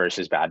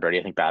versus Bad Birdie.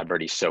 I think Bad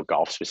Birdie is so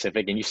golf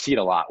specific, and you see it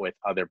a lot with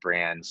other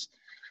brands.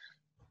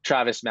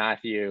 Travis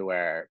Matthew,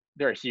 where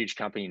they're a huge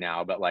company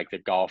now, but like the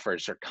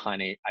golfers are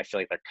I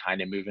feel like they're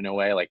kind of moving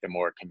away. Like the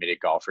more committed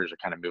golfers are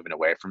kind of moving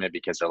away from it,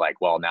 because they're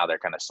like, well, now they're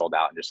kind of sold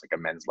out and just like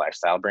a men's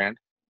lifestyle brand.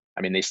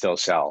 I mean, they still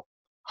sell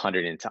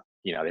 100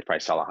 they probably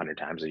sell 100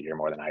 times a year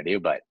more than I do,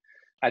 but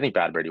I think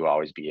Bad Birdie will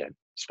always be a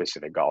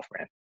specific golf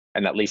brand,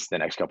 and at least the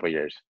next couple of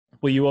years.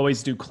 Will you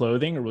always do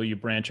clothing, or will you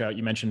branch out?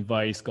 You mentioned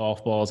Vice,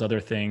 golf balls, other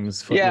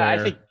things, footwear.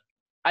 Yeah,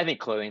 I think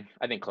clothing.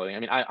 I mean,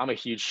 I'm a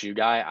huge shoe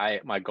guy.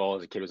 My goal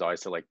as a kid was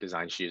always to like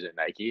design shoes at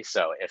Nike.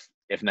 So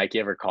if Nike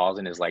ever calls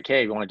and is like,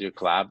 hey, we want to do a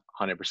collab,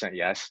 100%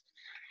 yes.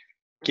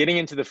 Getting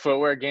into the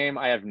footwear game,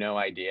 I have no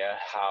idea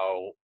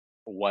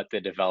what the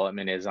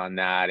development is on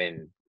that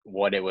and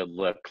what it would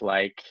look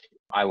like.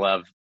 I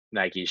love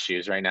Nike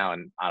shoes right now,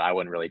 and I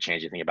wouldn't really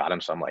change anything about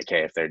them. So I'm like,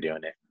 hey, if they're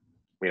doing it,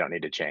 we don't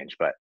need to change.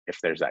 But if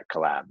there's that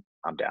collab,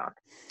 I'm down.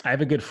 I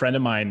have a good friend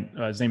of mine.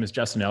 His name is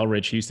Justin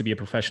Elridge. He used to be a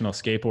professional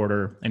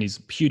skateboarder, and he's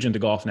huge into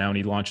golf now. And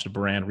he launched a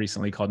brand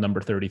recently called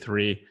Number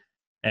 33.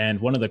 And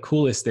one of the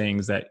coolest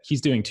things that he's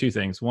doing, two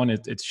things. One,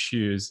 it's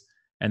shoes.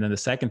 And then the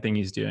second thing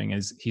he's doing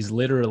is he's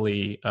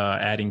literally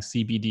adding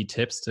CBD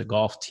tips to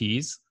golf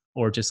tees,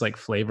 or just like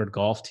flavored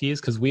golf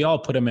tees, because we all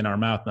put them in our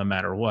mouth no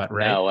matter what,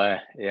 right? No way.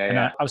 Yeah, and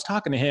I was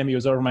talking to him. He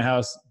was over my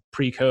house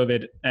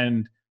pre-COVID,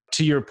 and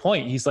to your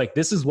point, he's like,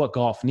 this is what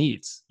golf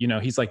needs. You know,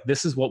 he's like,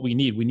 this is what we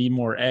need. We need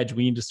more edge.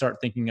 We need to start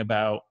thinking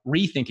about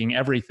rethinking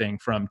everything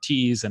from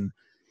tees and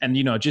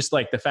you know, just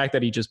like the fact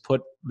that he just put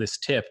this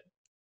tip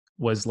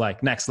was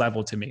like next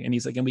level to me. And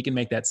he's like, and we can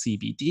make that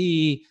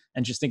CBD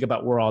and just think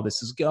about where all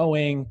this is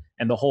going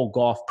and the whole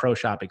golf pro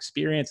shop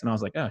experience. And I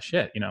was like, oh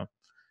shit, you know,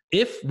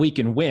 if we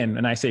can win,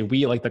 and I say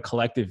we, like the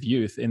collective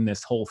youth in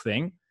this whole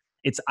thing,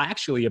 it's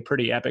actually a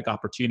pretty epic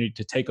opportunity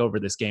to take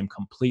over this game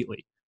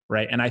completely.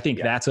 Right. And I think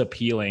that's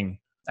appealing,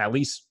 at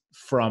least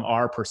from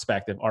our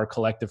perspective, our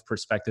collective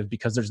perspective,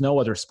 because there's no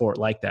other sport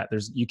like that.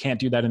 You can't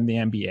do that in the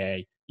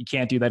NBA. You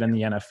can't do that in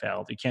the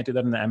NFL. You can't do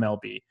that in the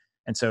MLB.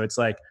 And so it's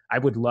like, I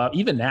would love,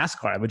 even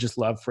NASCAR, I would just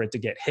love for it to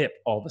get hip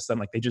all of a sudden.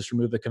 Like they just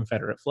removed the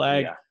Confederate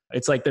flag. Yeah.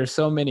 It's like, there's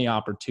so many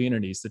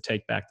opportunities to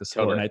take back the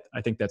sport. Totally. And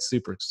I think that's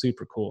super,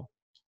 super cool.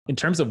 In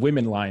terms of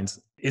women lines,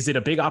 is it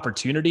a big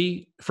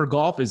opportunity for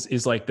golf?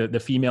 Is like the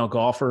female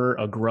golfer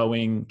a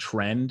growing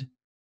trend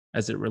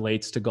as it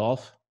relates to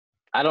golf?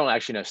 I don't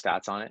actually know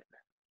stats on it.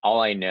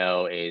 All I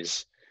know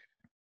is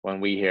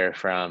when we hear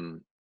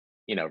from,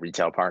 you know,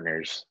 retail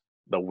partners,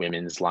 the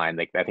women's line,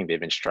 like I think they've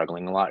been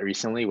struggling a lot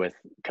recently with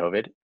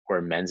COVID,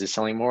 where men's is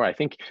selling more. I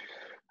think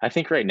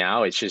right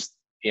now it's just,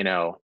 you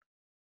know,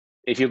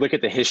 if you look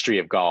at the history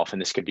of golf,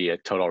 and this could be a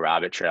total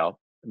rabbit trail,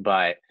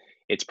 but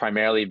it's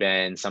primarily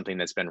been something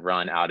that's been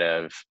grown out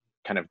of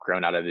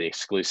the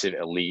exclusive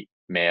elite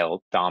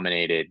male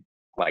dominated,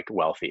 like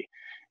wealthy.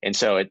 And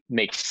so it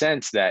makes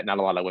sense that not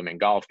a lot of women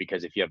golf,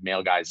 because if you have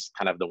male guys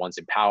kind of the ones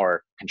in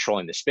power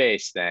controlling the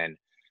space, then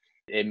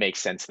it makes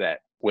sense that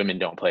women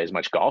don't play as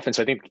much golf. And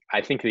so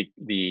I think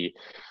the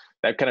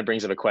that kind of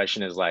brings up a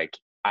question is like,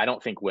 I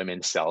don't think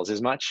women sells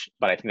as much,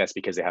 but I think that's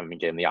because they haven't been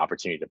given the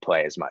opportunity to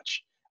play as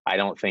much. I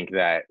don't think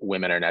that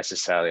women are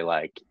necessarily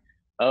like,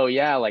 oh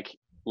yeah, like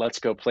let's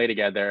go play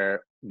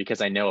together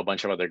because I know a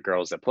bunch of other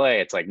girls that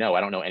play. It's like, no,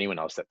 I don't know anyone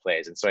else that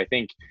plays. And so I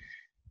think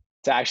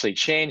to actually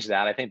change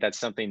that, I think that's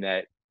something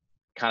that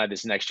kind of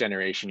this next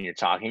generation you're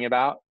talking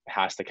about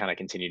has to kind of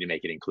continue to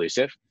make it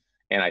inclusive.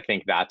 And I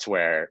think that's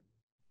what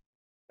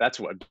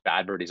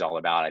Bad Birdie is all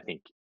about. I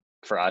think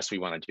for us, we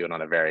want to do it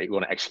we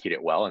want to execute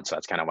it well. And so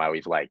that's kind of why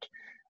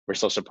we're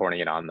still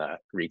supporting it on the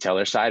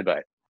retailer side,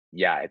 but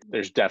yeah,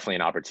 there's definitely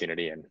an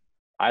opportunity. And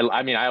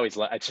I mean,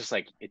 it's just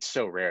like, it's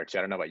so rare too.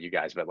 I don't know about you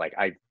guys, but like,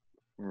 I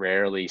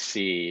rarely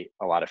see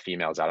a lot of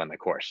females out on the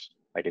course.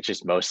 Like, it's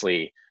just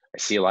mostly, I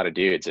see a lot of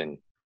dudes, and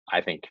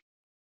I think,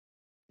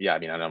 yeah, I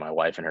mean, I know my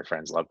wife and her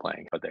friends love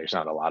playing, but there's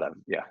not a lot of,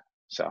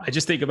 so. I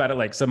just think about it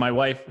like, so my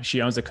wife,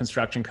 she owns a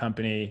construction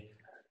company.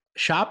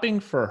 Shopping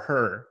for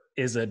her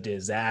is a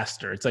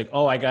disaster. It's like,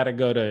 oh, I got to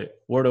go to,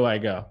 where do I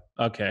go?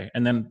 Okay.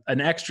 And then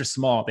an extra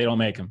small, they don't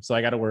make them. So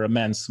I got to wear a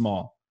men's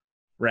small,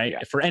 right? Yeah.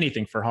 For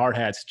anything, for hard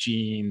hats,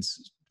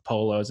 jeans,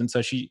 polos. And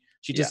so she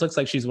just looks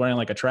like she's wearing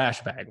like a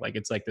trash bag. Like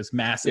it's like this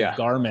massive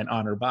garment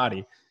on her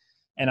body.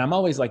 And I'm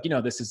always like,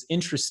 this is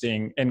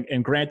interesting,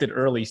 and granted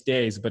early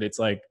days, but it's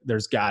like,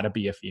 there's gotta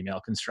be a female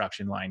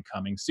construction line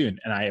coming soon.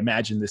 And I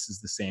imagine this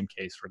is the same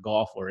case for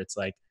golf, where it's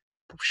like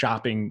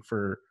shopping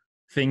for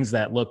things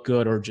that look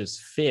good or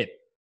just fit,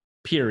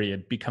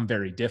 period, become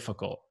very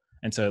difficult.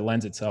 And so it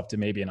lends itself to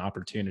maybe an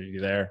opportunity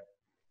there.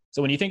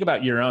 So when you think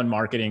about your own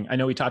marketing, I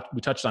know we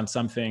touched on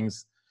some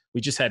things.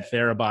 We just had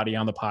Therabody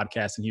on the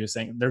podcast, and he was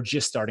saying they're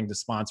just starting to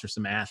sponsor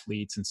some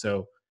athletes. And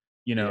so,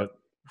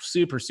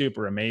 super,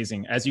 super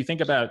amazing. As you think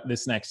about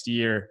this next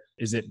year,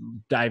 is it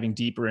diving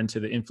deeper into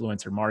the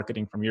influencer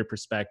marketing from your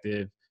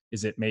perspective?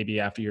 Is it maybe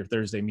after your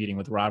Thursday meeting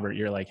with Robert,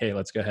 you're like, hey,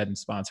 let's go ahead and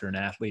sponsor an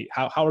athlete?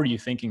 How are you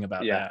thinking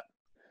about that?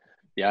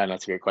 Yeah,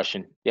 that's a great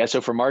question. Yeah,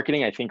 so for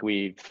marketing, I think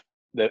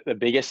the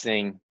biggest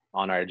thing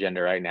on our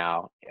agenda right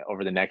now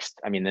over the next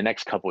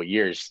couple of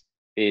years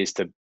is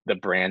the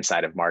brand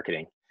side of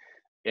marketing.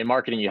 In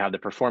marketing, you have the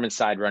performance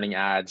side, running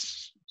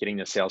ads, getting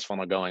the sales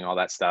funnel going, all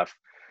that stuff.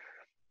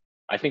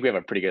 I think we have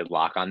a pretty good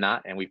lock on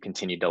that, and we've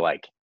continued to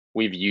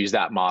we've used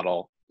that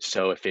model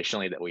so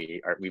efficiently that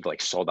we've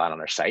sold out on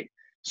our site.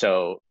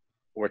 So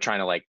we're trying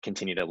to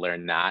continue to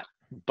learn that.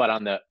 But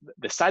on the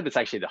side that's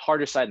actually the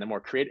harder side and the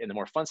more creative and the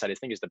more fun side, I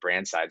think, is the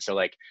brand side.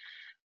 So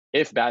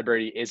if Bad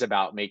Birdie is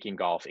about making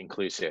golf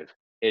inclusive,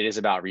 it is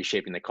about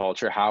reshaping the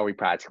culture. How are we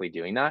practically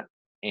doing that?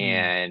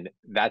 And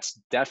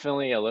that's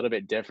definitely a little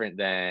bit different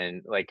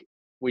than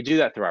we do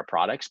that through our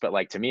products.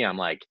 But to me, I'm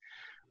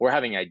we're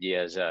having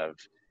ideas of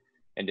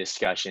and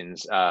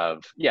discussions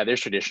of, yeah,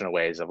 there's traditional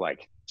ways of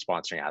like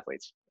sponsoring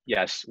athletes.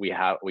 Yes, we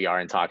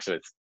are in talks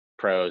with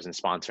pros and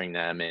sponsoring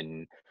them.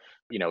 And,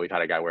 you know, we've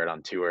had a guy wear it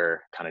on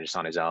tour kind of just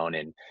on his own.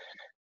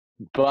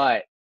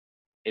 But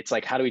it's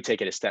like, how do we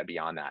take it a step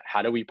beyond that?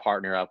 How do we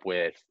partner up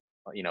with,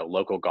 you know,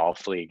 local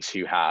golf leagues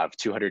who have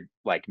 200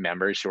 like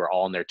members who are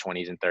all in their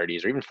 20s and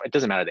 30s, or even, it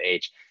doesn't matter the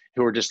age,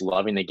 who are just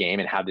loving the game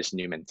and have this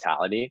new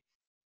mentality?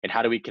 And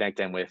how do we connect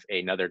them with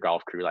another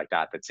golf crew like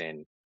that that's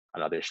in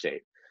another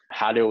state?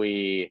 How do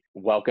we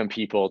welcome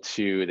people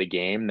to the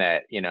game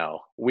that, you know,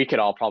 we could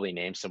all probably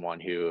name someone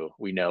who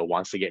we know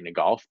wants to get into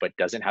golf, but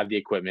doesn't have the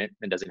equipment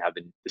and doesn't have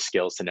the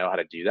skills to know how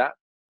to do that?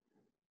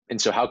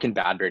 And so how can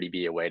Bad Birdie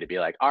be a way to be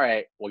like, all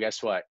right, well,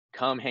 guess what?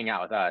 Come hang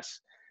out with us.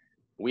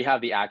 We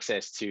have the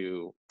access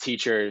to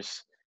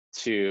teachers,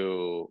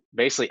 to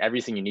basically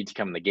everything you need to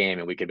come in the game.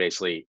 And we could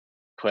basically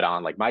put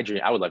on, like, my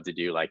dream, I would love to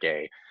do like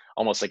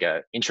almost like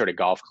a intro to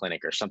golf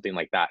clinic or something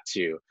like that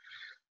to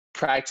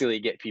practically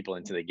get people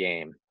into the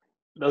game.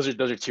 Those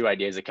are two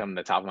ideas that come to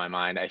the top of my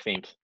mind. I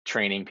think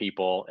training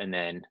people, and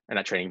then, or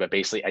not training, but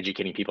basically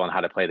educating people on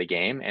how to play the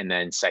game. And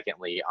then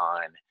secondly,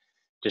 on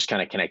just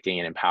kind of connecting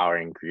and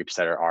empowering groups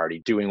that are already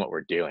doing what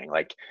we're doing.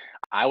 Like,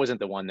 I wasn't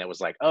the one that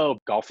was like, oh,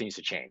 golf needs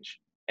to change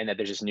and that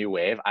there's this new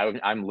wave.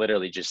 I'm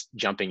literally just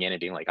jumping in and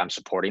being like, I'm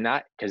supporting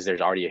that because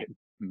there's already a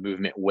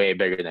movement way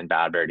bigger than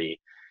Bad Birdie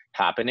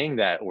happening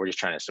that we're just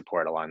trying to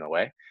support along the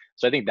way.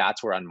 So I think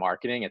that's where on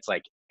marketing, it's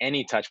like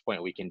any touch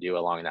point we can do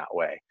along that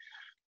way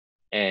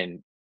and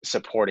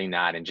supporting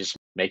that and just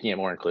making it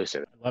more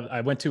inclusive.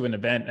 I went to an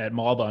event at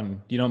Malbon,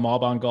 you know,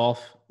 Malbon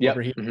Golf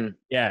over here. Mm-hmm.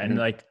 Yeah. And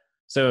like,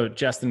 so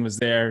Justin was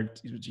there,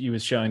 he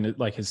was showing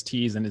like his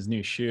tees and his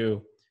new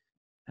shoe.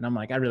 And I'm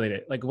like, I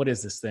really, like, what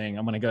is this thing?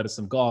 I'm going to go to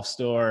some golf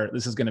store.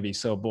 This is going to be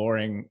so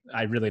boring.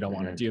 I really don't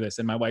want to do this.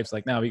 And my wife's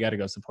like, no, we got to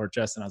go support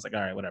Justin. I was like,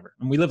 all right, whatever.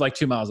 And we live like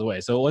 2 miles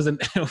away. So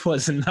it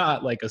was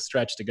not like a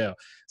stretch to go.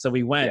 So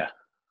we went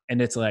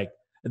and it's like,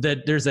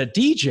 there's a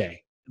DJ,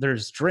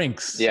 there's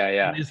drinks.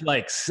 Yeah. It's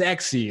like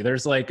sexy.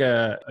 There's like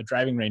a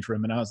driving range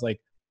room. And I was like,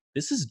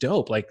 this is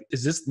dope. Like,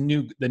 is this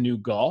the new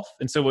golf?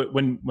 And so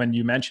when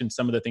you mentioned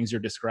some of the things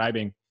you're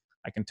describing,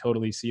 I can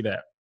totally see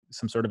that.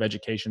 Some sort of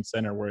education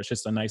center where it's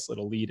just a nice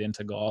little lead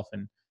into golf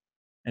and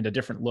a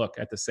different look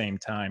at the same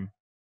time.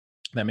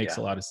 That makes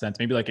a lot of sense.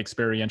 Maybe like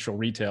experiential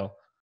retail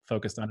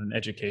focused on an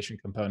education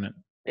component.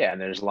 Yeah.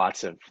 And there's I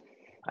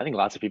think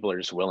lots of people are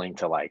just willing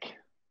to like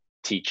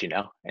teach, you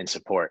know, and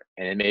support.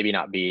 And it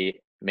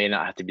may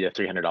not have to be a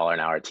 $300 an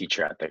hour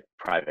teacher at the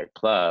private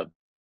club,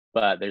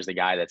 but there's the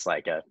guy that's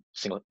like a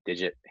single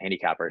digit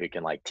handicapper who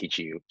can like teach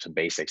you some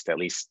basics to at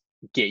least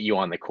get you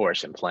on the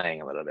course and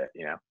playing a little bit,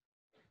 you know?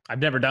 I've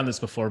never done this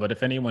before, but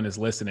if anyone is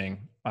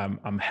listening,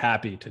 I'm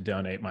happy to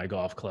donate my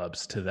golf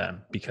clubs to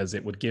them because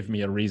it would give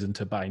me a reason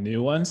to buy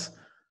new ones.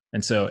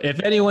 And so if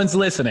anyone's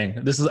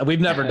listening, we've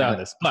never done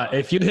this, but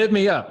if you hit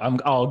me up,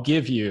 I'll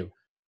give you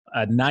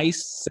a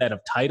nice set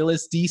of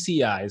Titleist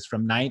DCIs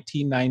from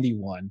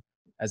 1991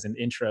 as an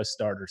intro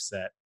starter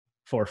set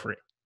for free.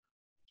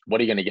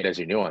 What are you going to get as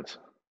your new ones?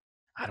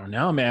 I don't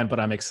know, man, but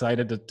I'm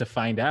excited to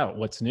find out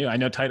what's new. I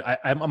know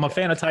I'm a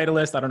fan of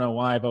Titleist. I don't know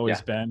why. I've always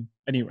been.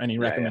 Any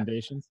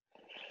recommendations?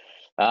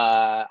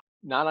 I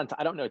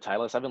don't know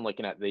Titleist. I've been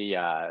looking at the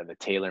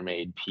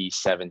TaylorMade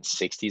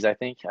P760s. I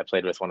think I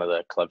played with one of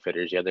the club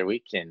fitters the other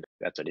week, and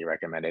that's what he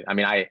recommended. I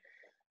mean,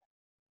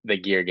 the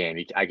gear game,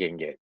 you can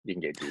get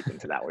deep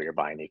into that where you're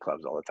buying new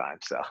clubs all the time.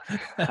 So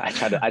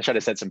I try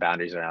to set some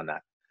boundaries around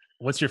that.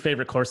 What's your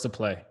favorite course to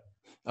play?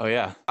 Oh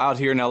yeah, out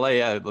here in LA,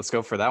 yeah, let's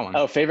go for that one.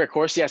 Oh, favorite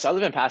course? Yes, I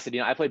live in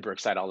Pasadena. I play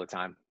Brookside all the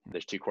time.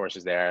 There's 2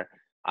 courses there.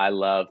 I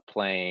love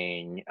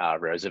playing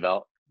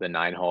Roosevelt, the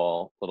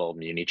 9-hole little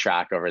muni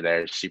track over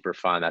there. Super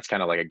fun. That's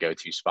kind of like a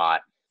go-to spot.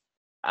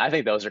 I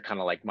think those are kind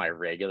of like my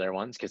regular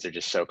ones because they're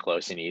just so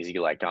close and easy.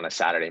 Like on a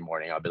Saturday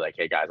morning, I'll be like,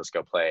 hey guys, let's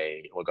go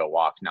play. We'll go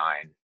walk 9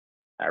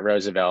 at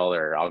Roosevelt,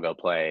 or I'll go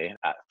play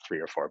at 3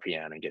 or 4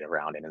 p.m. and get a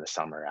round in the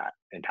summer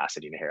in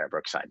Pasadena here at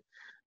Brookside.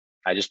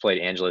 I just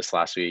played Angeles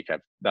last week.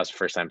 That was the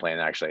first time playing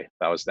it, actually.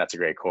 That's a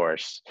great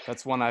course.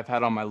 That's one I've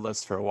had on my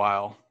list for a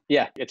while.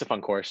 Yeah, it's a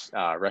fun course.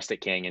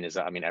 Rustic Canyon is,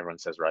 everyone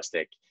says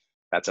Rustic.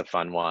 That's a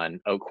fun one.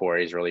 Oak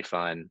Quarry is really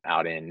fun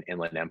out in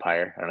Inland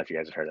Empire. I don't know if you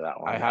guys have heard of that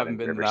one. I haven't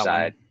been to Riverside.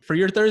 that one. For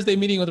your Thursday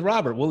meeting with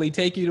Robert, will he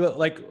take you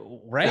to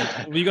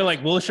right? Will you go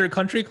like Wilshire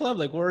Country Club?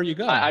 Like, where are you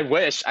going? I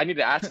wish. I need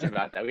to ask him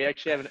about that. We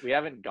actually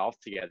haven't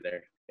golfed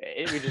together.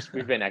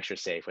 We've been extra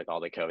safe with all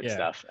the COVID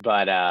stuff.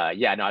 But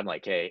I'm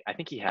like, hey, I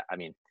think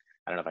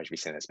I don't know if I should be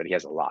saying this, but he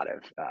has a lot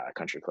of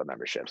country club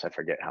memberships. I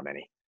forget how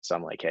many. So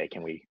I'm like, hey,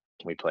 can we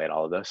play at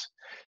all of those?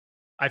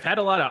 I've had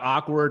a lot of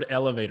awkward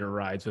elevator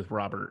rides with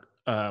Robert.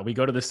 We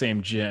go to the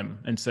same gym.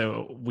 And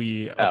so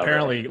we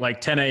apparently like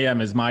 10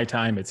 a.m. is my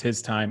time. It's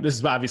his time. This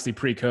is obviously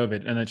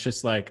pre-COVID. And it's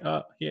just like,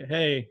 oh, yeah,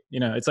 hey,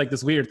 it's like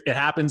this weird, it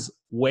happens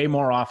way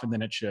more often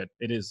than it should.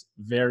 It is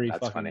very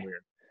fucking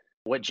weird.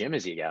 What gym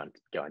is he going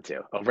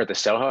to? Over at the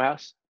Soho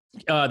House?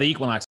 The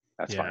Equinox.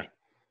 That's funny.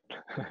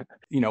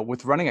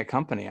 With running a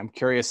company, I'm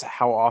curious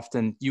how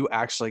often you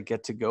actually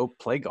get to go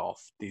play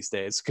golf these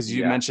days, because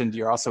you mentioned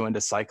you're also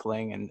into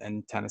cycling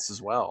and tennis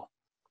as well.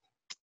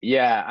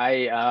 Yeah,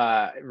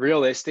 I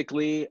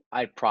realistically,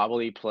 I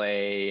probably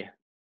play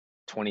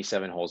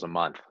 27 holes a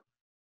month.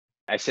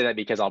 I say that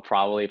because I'll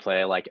probably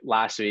play, like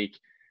last week,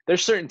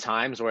 there's certain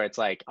times where it's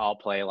like I'll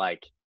play,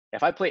 like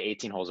if I play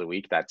 18 holes a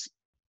week, that's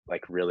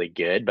like really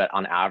good. But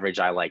on average,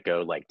 I like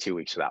go like 2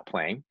 weeks without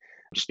playing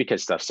just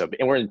because stuff's and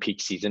we're in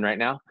peak season right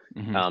now.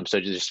 Mm-hmm.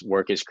 So just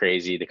work is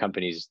crazy. The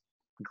company's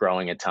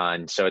growing a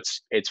ton. So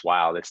it's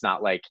wild. It's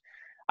not like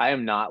I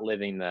am not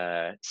living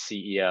the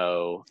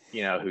CEO,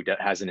 who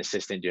has an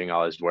assistant doing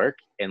all his work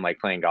and like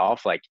playing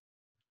golf. Like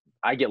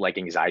I get like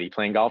anxiety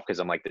playing golf because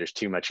I'm like, there's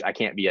too much. I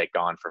can't be like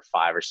gone for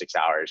 5 or 6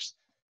 hours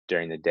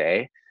during the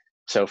day.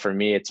 So for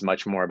me, it's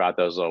much more about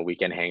those little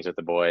weekend hangs with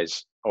the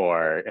boys,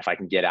 or if I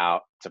can get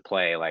out to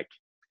play, like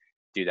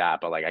do that.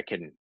 But like I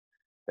couldn't.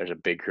 There's a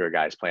big crew of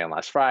guys playing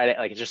last Friday.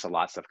 Like it's just a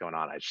lot of stuff going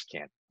on. I just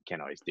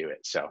can't always do it.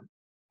 So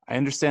I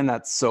understand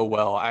that so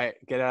well. I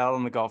get out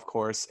on the golf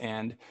course,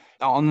 and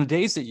on the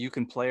days that you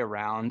can play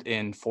around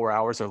in 4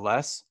 hours or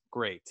less,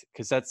 great,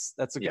 because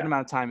that's a good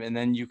amount of time, and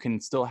then you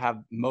can still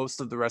have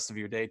most of the rest of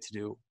your day to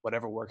do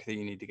whatever work that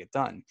you need to get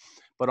done.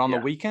 But on the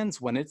weekends,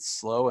 when it's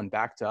slow and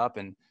backed up,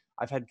 and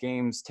I've had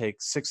games take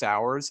 6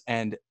 hours,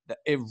 and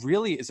it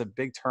really is a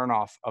big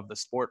turnoff of the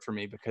sport for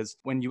me, because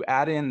when you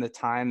add in the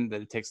time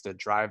that it takes to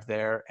drive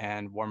there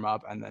and warm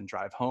up and then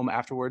drive home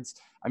afterwards,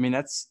 I mean,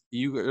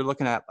 you're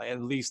looking at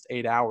least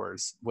 8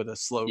 hours with a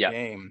slow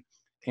game,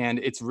 and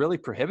it's really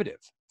prohibitive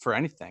for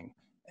anything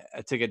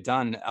to get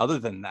done other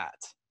than that.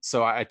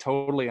 So I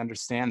totally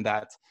understand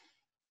that,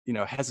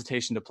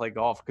 hesitation to play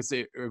golf, because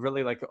it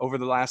really, like, over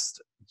the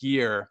last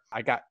year,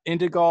 I got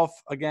into golf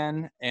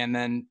again and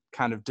then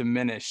kind of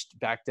diminished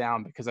back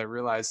down because I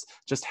realized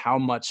just how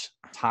much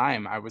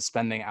time I was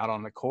spending out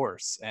on the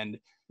course and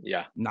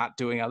not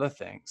doing other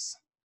things.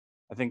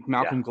 I think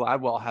Malcolm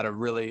Gladwell had a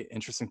really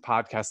interesting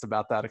podcast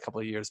about that a couple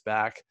of years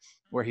back,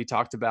 where he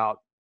talked about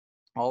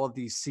all of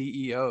these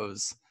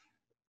CEOs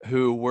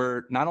who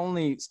were not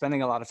only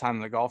spending a lot of time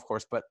on the golf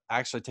course, but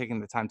actually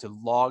taking the time to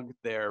log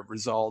their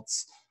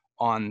results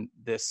on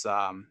this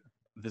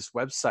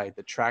website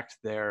that tracked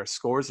their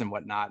scores and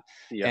whatnot.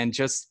 And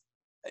just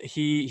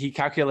he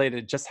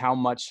calculated just how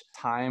much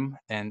time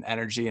and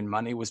energy and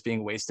money was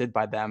being wasted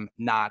by them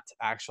not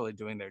actually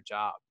doing their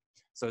job.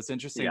 So it's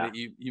interesting that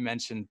you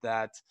mentioned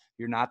that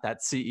you're not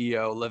that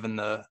CEO living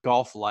the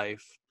golf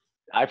life.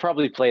 I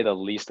probably play the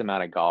least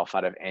amount of golf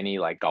out of any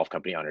like golf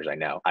company owners I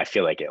know. I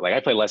feel like it. Like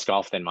I play less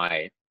golf than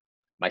my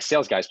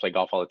sales guys play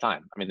golf all the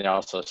time. I mean, they're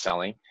also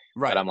selling,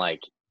 but I'm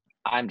like,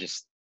 I'm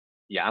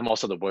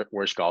also the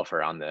worst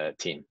golfer on the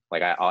team.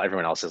 Like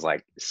everyone else is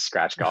like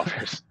scratch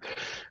golfers.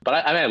 But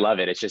I love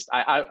it. It's just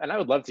I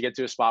would love to get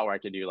to a spot where I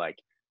could do like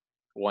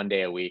one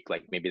day a week,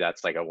 like maybe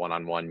that's like a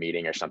one-on-one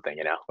meeting or something,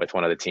 with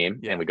one of the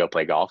team, and we go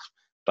play golf.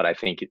 But I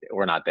think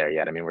we're not there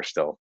yet. I mean,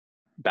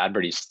 Bad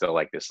Birdie's still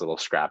like this little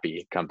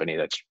scrappy company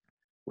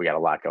we got a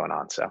lot going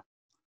on. So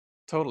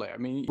totally. I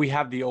mean, we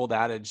have the old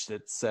adage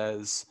that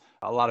says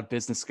a lot of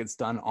business gets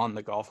done on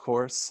the golf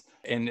course.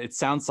 And it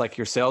sounds like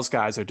your sales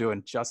guys are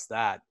doing just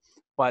that.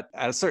 But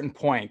at a certain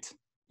point,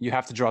 you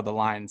have to draw the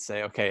line and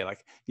say, okay,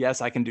 like, yes,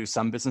 I can do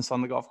some business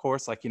on the golf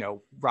course, like,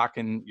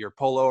 rocking your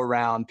polo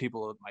around,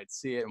 people might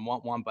see it and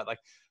want one, but like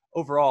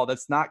overall,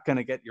 that's not going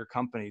to get your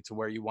company to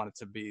where you want it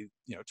to be,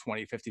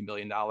 $20-50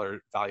 million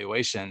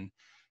valuation.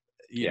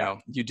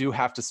 You do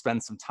have to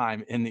spend some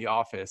time in the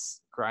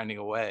office grinding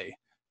away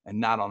and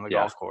not on the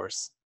golf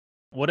course.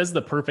 What does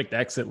the perfect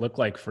exit look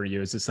like for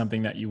you? Is this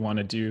something that you want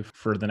to do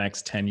for the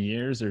next 10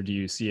 years, or do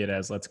you see it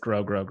as let's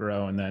grow,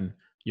 and then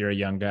you're a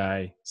young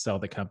guy, sell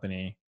the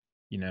company,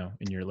 in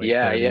your late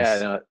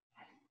 30s? No,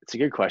 it's a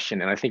good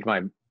question. And I think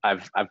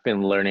I've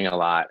been learning a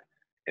lot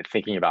and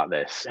thinking about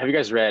this. Have you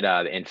guys read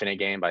The Infinite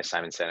Game by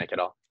Simon Sinek at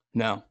all?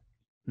 No.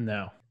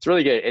 It's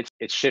really good.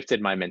 It's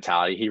shifted my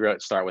mentality. He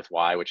wrote Start With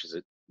Why, which is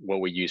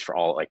what we use for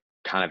all, like,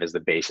 kind of as the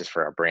basis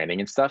for our branding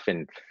and stuff.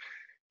 And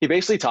he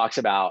basically talks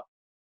about,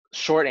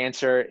 short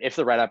answer, if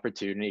the right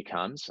opportunity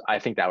comes, I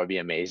think that would be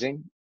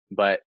amazing.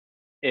 But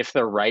if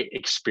the right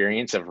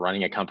experience of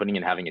running a company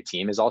and having a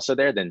team is also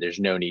there, then there's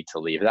no need to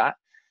leave that.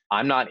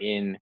 I'm not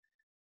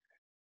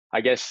I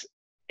guess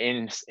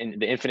in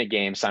The Infinite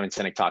Game, Simon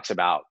Sinek talks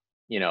about,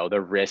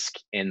 the risk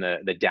and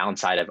the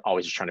downside of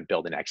always just trying to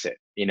build an exit.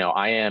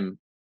 I am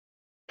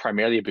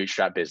primarily a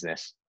bootstrap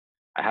business.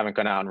 I haven't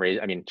gone out and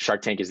raised, I mean,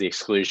 Shark Tank is the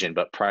exclusion,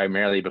 but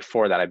primarily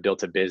before that, I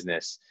built a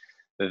business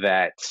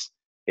that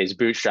is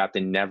bootstrapped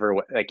and never,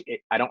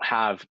 I don't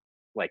have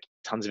like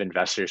tons of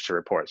investors to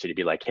report. So to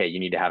be like, hey, you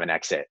need to have an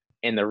exit.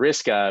 And the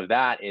risk of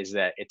that is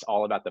that it's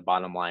all about the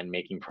bottom line,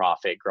 making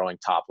profit, growing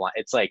top line.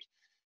 It's like,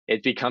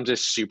 it becomes a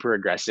super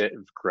aggressive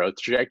growth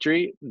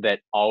trajectory that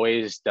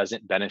always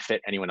doesn't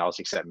benefit anyone else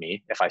except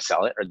me if I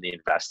sell it, or the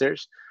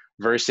investors,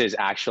 versus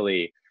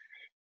actually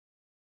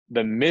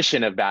the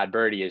mission of Bad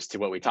Birdie is to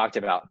what we talked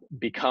about,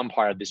 become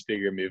part of this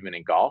bigger movement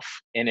in golf.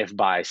 And if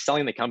by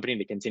selling the company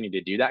to continue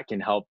to do that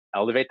can help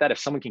elevate that, if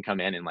someone can come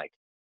in and like,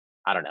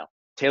 I don't know,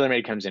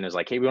 TaylorMade comes in and is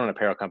like, hey, we want an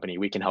apparel company,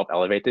 we can help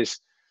elevate this,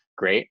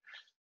 great.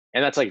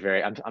 And that's like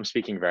I'm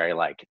speaking very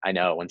like, I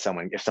know when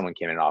if someone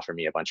came in and offered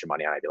me a bunch of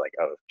money, I'd be like,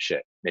 oh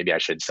shit, maybe I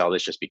should sell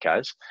this just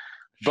because.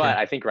 Sure. But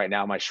I think right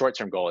now my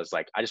short-term goal is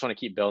like, I just want to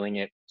keep building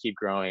it, keep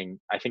growing.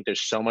 I think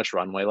there's so much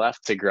runway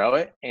left to grow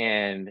it.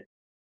 And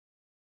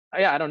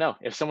yeah, I don't know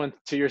if someone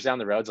 2 years down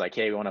the road is like,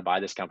 hey, we want to buy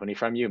this company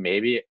from you,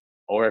 maybe,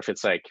 or if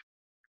it's like,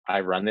 I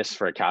run this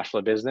for a cash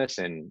flow business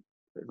and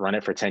run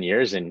it for 10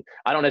 years. And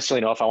I don't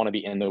necessarily know if I want to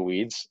be in the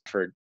weeds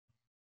for,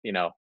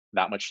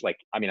 that much. Like,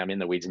 I mean, I'm in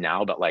the weeds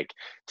now, but like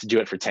to do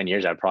it for 10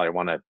 years, I'd probably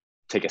want to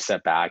take a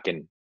step back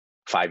and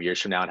 5 years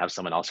from now and have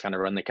someone else kind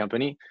of run the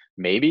company,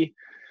 maybe.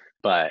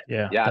 But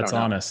yeah, that's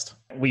honest.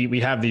 We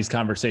have these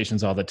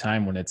conversations all the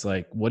time when it's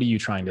like, what are you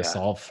trying to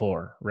solve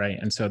for? Right.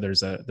 And so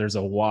there's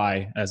a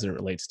why as it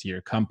relates to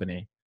your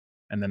company.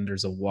 And then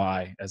there's a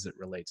why as it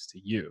relates to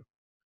you.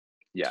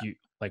 Yeah.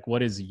 Like,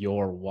 what is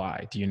your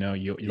why? Do you know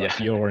like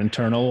your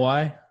internal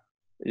why?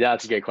 Yeah,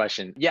 that's a great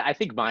question. Yeah. I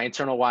think my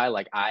internal why,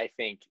 like, I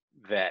think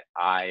that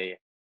I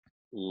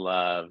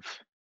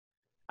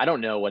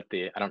don't know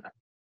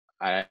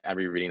I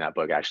rereading that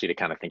book actually to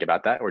kind of think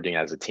about that. We're doing it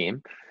as a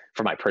team.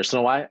 For my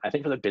personal why, I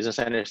think for the business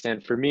I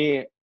understand, for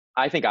me,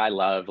 I think I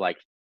love like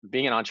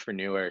being an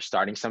entrepreneur,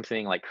 starting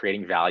something, like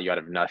creating value out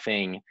of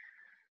nothing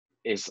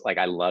is like,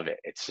 I love it.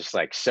 It's just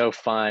like so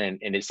fun.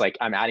 And it's like,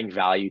 I'm adding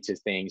value to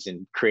things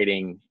and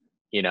creating,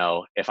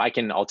 if I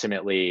can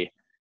ultimately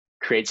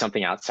create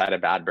something outside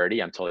of Bad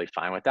Birdie, I'm totally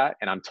fine with that.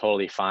 And I'm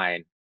totally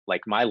fine.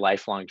 Like my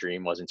lifelong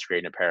dream wasn't to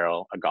create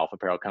a golf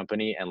apparel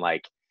company and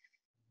like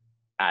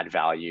add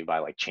value by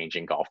like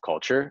changing golf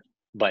culture.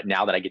 But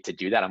now that I get to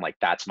do that, I'm like,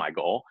 that's my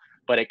goal.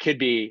 But it could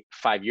be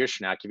 5 years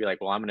from now, it could be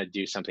like, well, I'm going to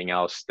do something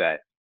else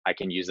that I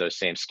can use those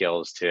same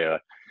skills to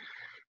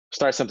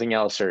start something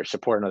else or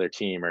support another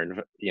team or,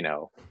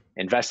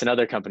 invest in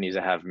other companies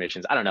that have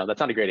missions. I don't know.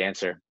 That's not a great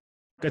answer.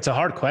 It's a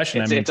hard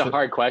question. It's a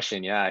hard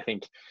question. Yeah. I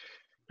think.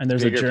 And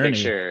there's a journey.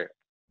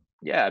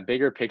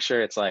 Bigger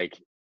picture. It's like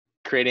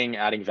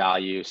adding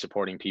value,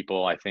 supporting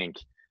people. I think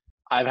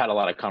I've had a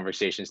lot of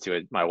conversations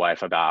to my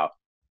wife about,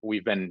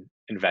 we've been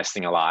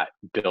investing a lot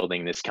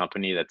building this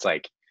company that's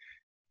like,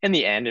 in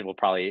the end,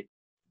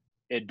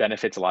 it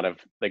benefits a lot of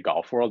the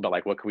golf world, but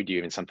like, what could we do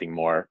even something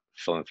more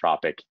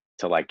philanthropic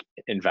to like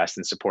invest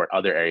and support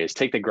other areas,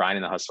 take the grind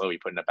and the hustle we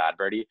put in a Bad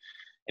Birdie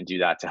and do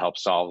that to help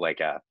solve like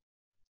I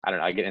don't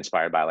know, I get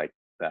inspired by like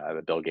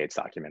the Bill Gates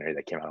documentary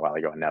that came out a while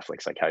ago on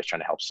Netflix, like how he's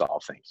trying to help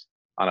solve things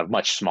on a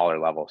much smaller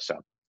level. So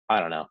I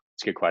don't know.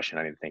 It's a good question.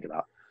 I need to think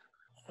about.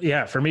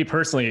 Yeah, for me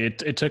personally,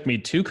 it took me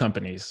 2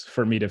 companies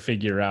for me to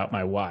figure out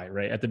my why,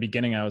 right? At the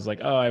beginning, I was like,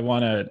 oh, I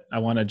want to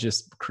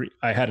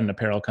I had an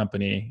apparel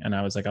company and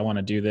I was like, I want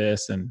to do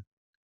this. And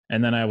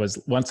then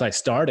once I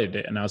started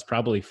it and I was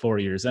probably 4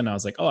 years in, I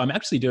was like, oh, I'm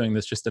actually doing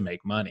this just to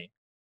make money.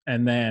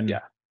 And then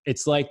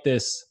it's like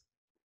this,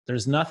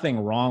 there's nothing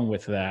wrong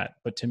with that.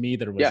 But to me,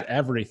 there was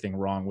everything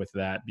wrong with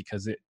that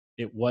because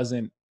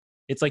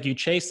it's like you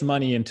chase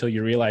money until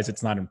you realize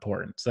it's not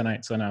important. So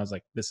then I was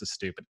like, this is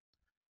stupid.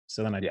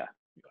 So then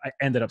I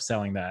ended up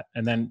selling that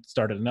and then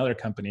started another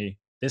company,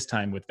 this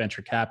time with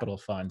venture capital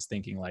funds,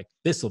 thinking like,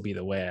 this will be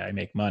the way I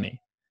make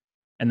money.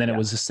 And then it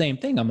was the same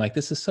thing. I'm like,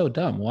 this is so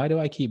dumb. Why do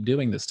I keep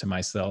doing this to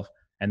myself?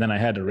 And then I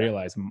had to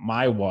realize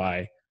my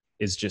why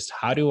is just,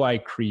 how do I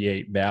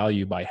create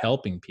value by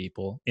helping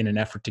people in an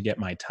effort to get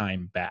my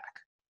time back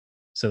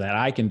so that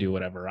I can do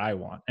whatever I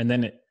want. And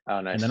then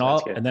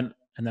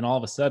and then all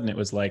of a sudden it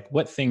was like,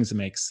 what things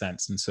make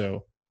sense? And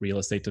so real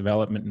estate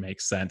development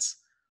makes sense.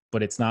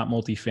 But it's not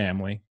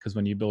multifamily, because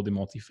when you build a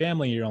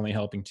multifamily, you're only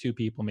helping 2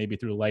 people, maybe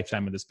through a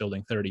lifetime of this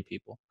building 30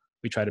 people.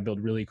 We try to build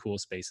really cool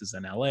spaces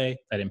in LA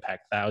that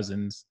impact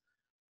thousands,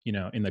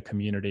 in the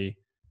community.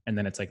 And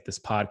then it's like this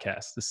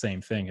podcast, the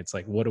same thing. It's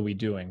like, what are we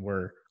doing?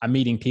 I'm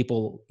meeting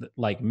people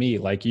like me,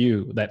 like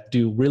you, that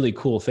do really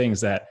cool things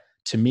that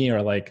to me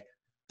are like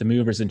the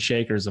movers and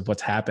shakers of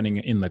what's happening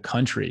in the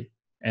country.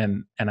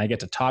 And I get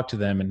to talk to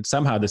them. And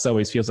somehow this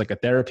always feels like a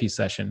therapy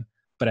session.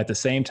 But at the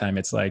same time,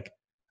 it's like,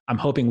 I'm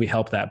hoping we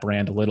help that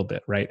brand a little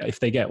bit, right? If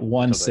they get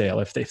one sale,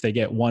 if they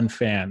get one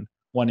fan,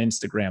 one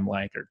Instagram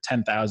like, or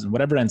 10,000,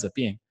 whatever it ends up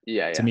being.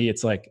 To me,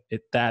 it's like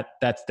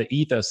that's the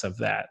ethos of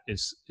that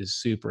is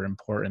super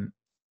important.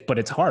 But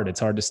it's hard.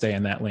 It's hard to stay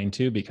in that lane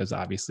too, because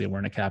obviously we're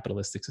in a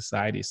capitalistic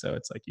society. So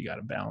it's like you got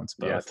to balance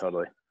both. Yeah,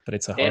 totally. But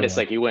it's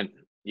like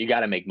you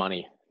got to make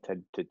money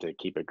to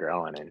keep it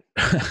growing. And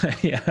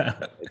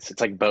it's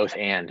like both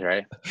and,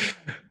 right?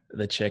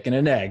 The chicken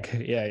and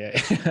egg.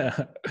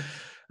 Yeah.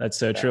 That's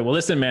so true. Well,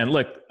 listen, man,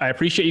 look, I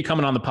appreciate you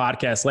coming on the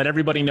podcast. Let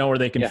everybody know where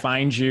they can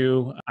find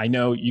you. I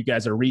know you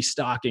guys are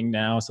restocking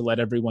now, so let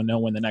everyone know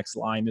when the next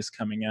line is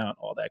coming out,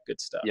 all that good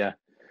stuff.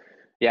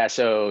 Yeah.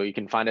 So you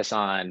can find us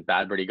on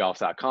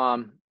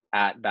badbirdiegolf.com,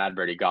 at Bad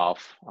Birdie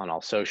Golf on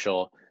all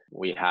social.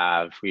 We've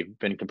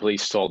been completely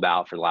sold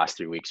out for the last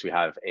 3 weeks. We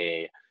have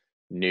a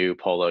new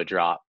polo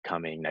drop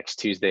coming next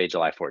Tuesday,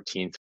 July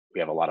 14th. We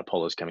have a lot of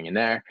polos coming in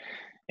there.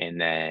 And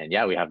then,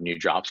 yeah, we have new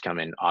drops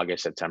coming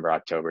August, September,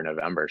 October,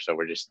 November. So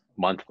we're just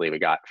monthly. We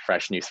got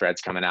fresh new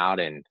threads coming out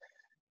and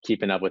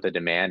keeping up with the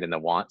demand and the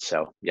want.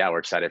 So yeah, we're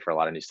excited for a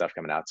lot of new stuff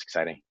coming out. It's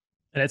exciting.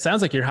 And it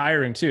sounds like you're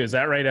hiring too. Is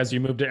that right? As you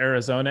move to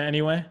Arizona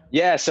anyway?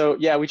 Yeah. So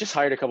yeah, we just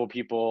hired a couple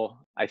people.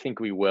 I think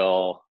we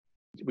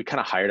kind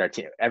of hired our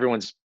team.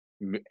 Everyone's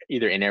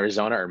either in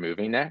Arizona or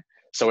moving there.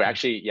 So we're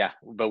actually, yeah,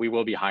 but we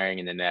will be hiring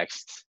in the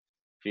next,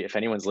 if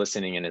anyone's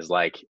listening and is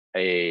like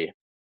a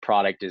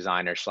product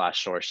designer /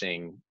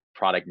 sourcing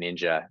product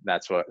ninja,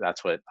 that's what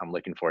I'm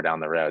looking for down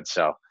the road.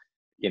 So,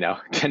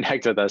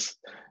 connect with us,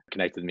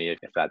 connect with me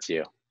if that's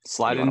you.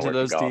 Slide into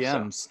those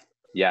DMs. So,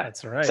 yeah,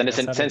 that's right. Send us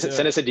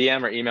a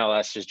DM or email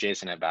us, just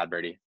Jason at Bad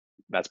Birdie.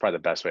 That's probably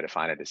the best way to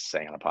find it, is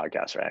saying on a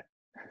podcast, right?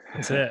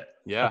 That's it.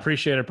 Yeah.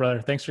 Appreciate it,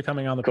 brother. Thanks for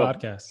coming on the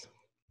podcast.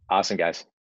 Awesome, guys.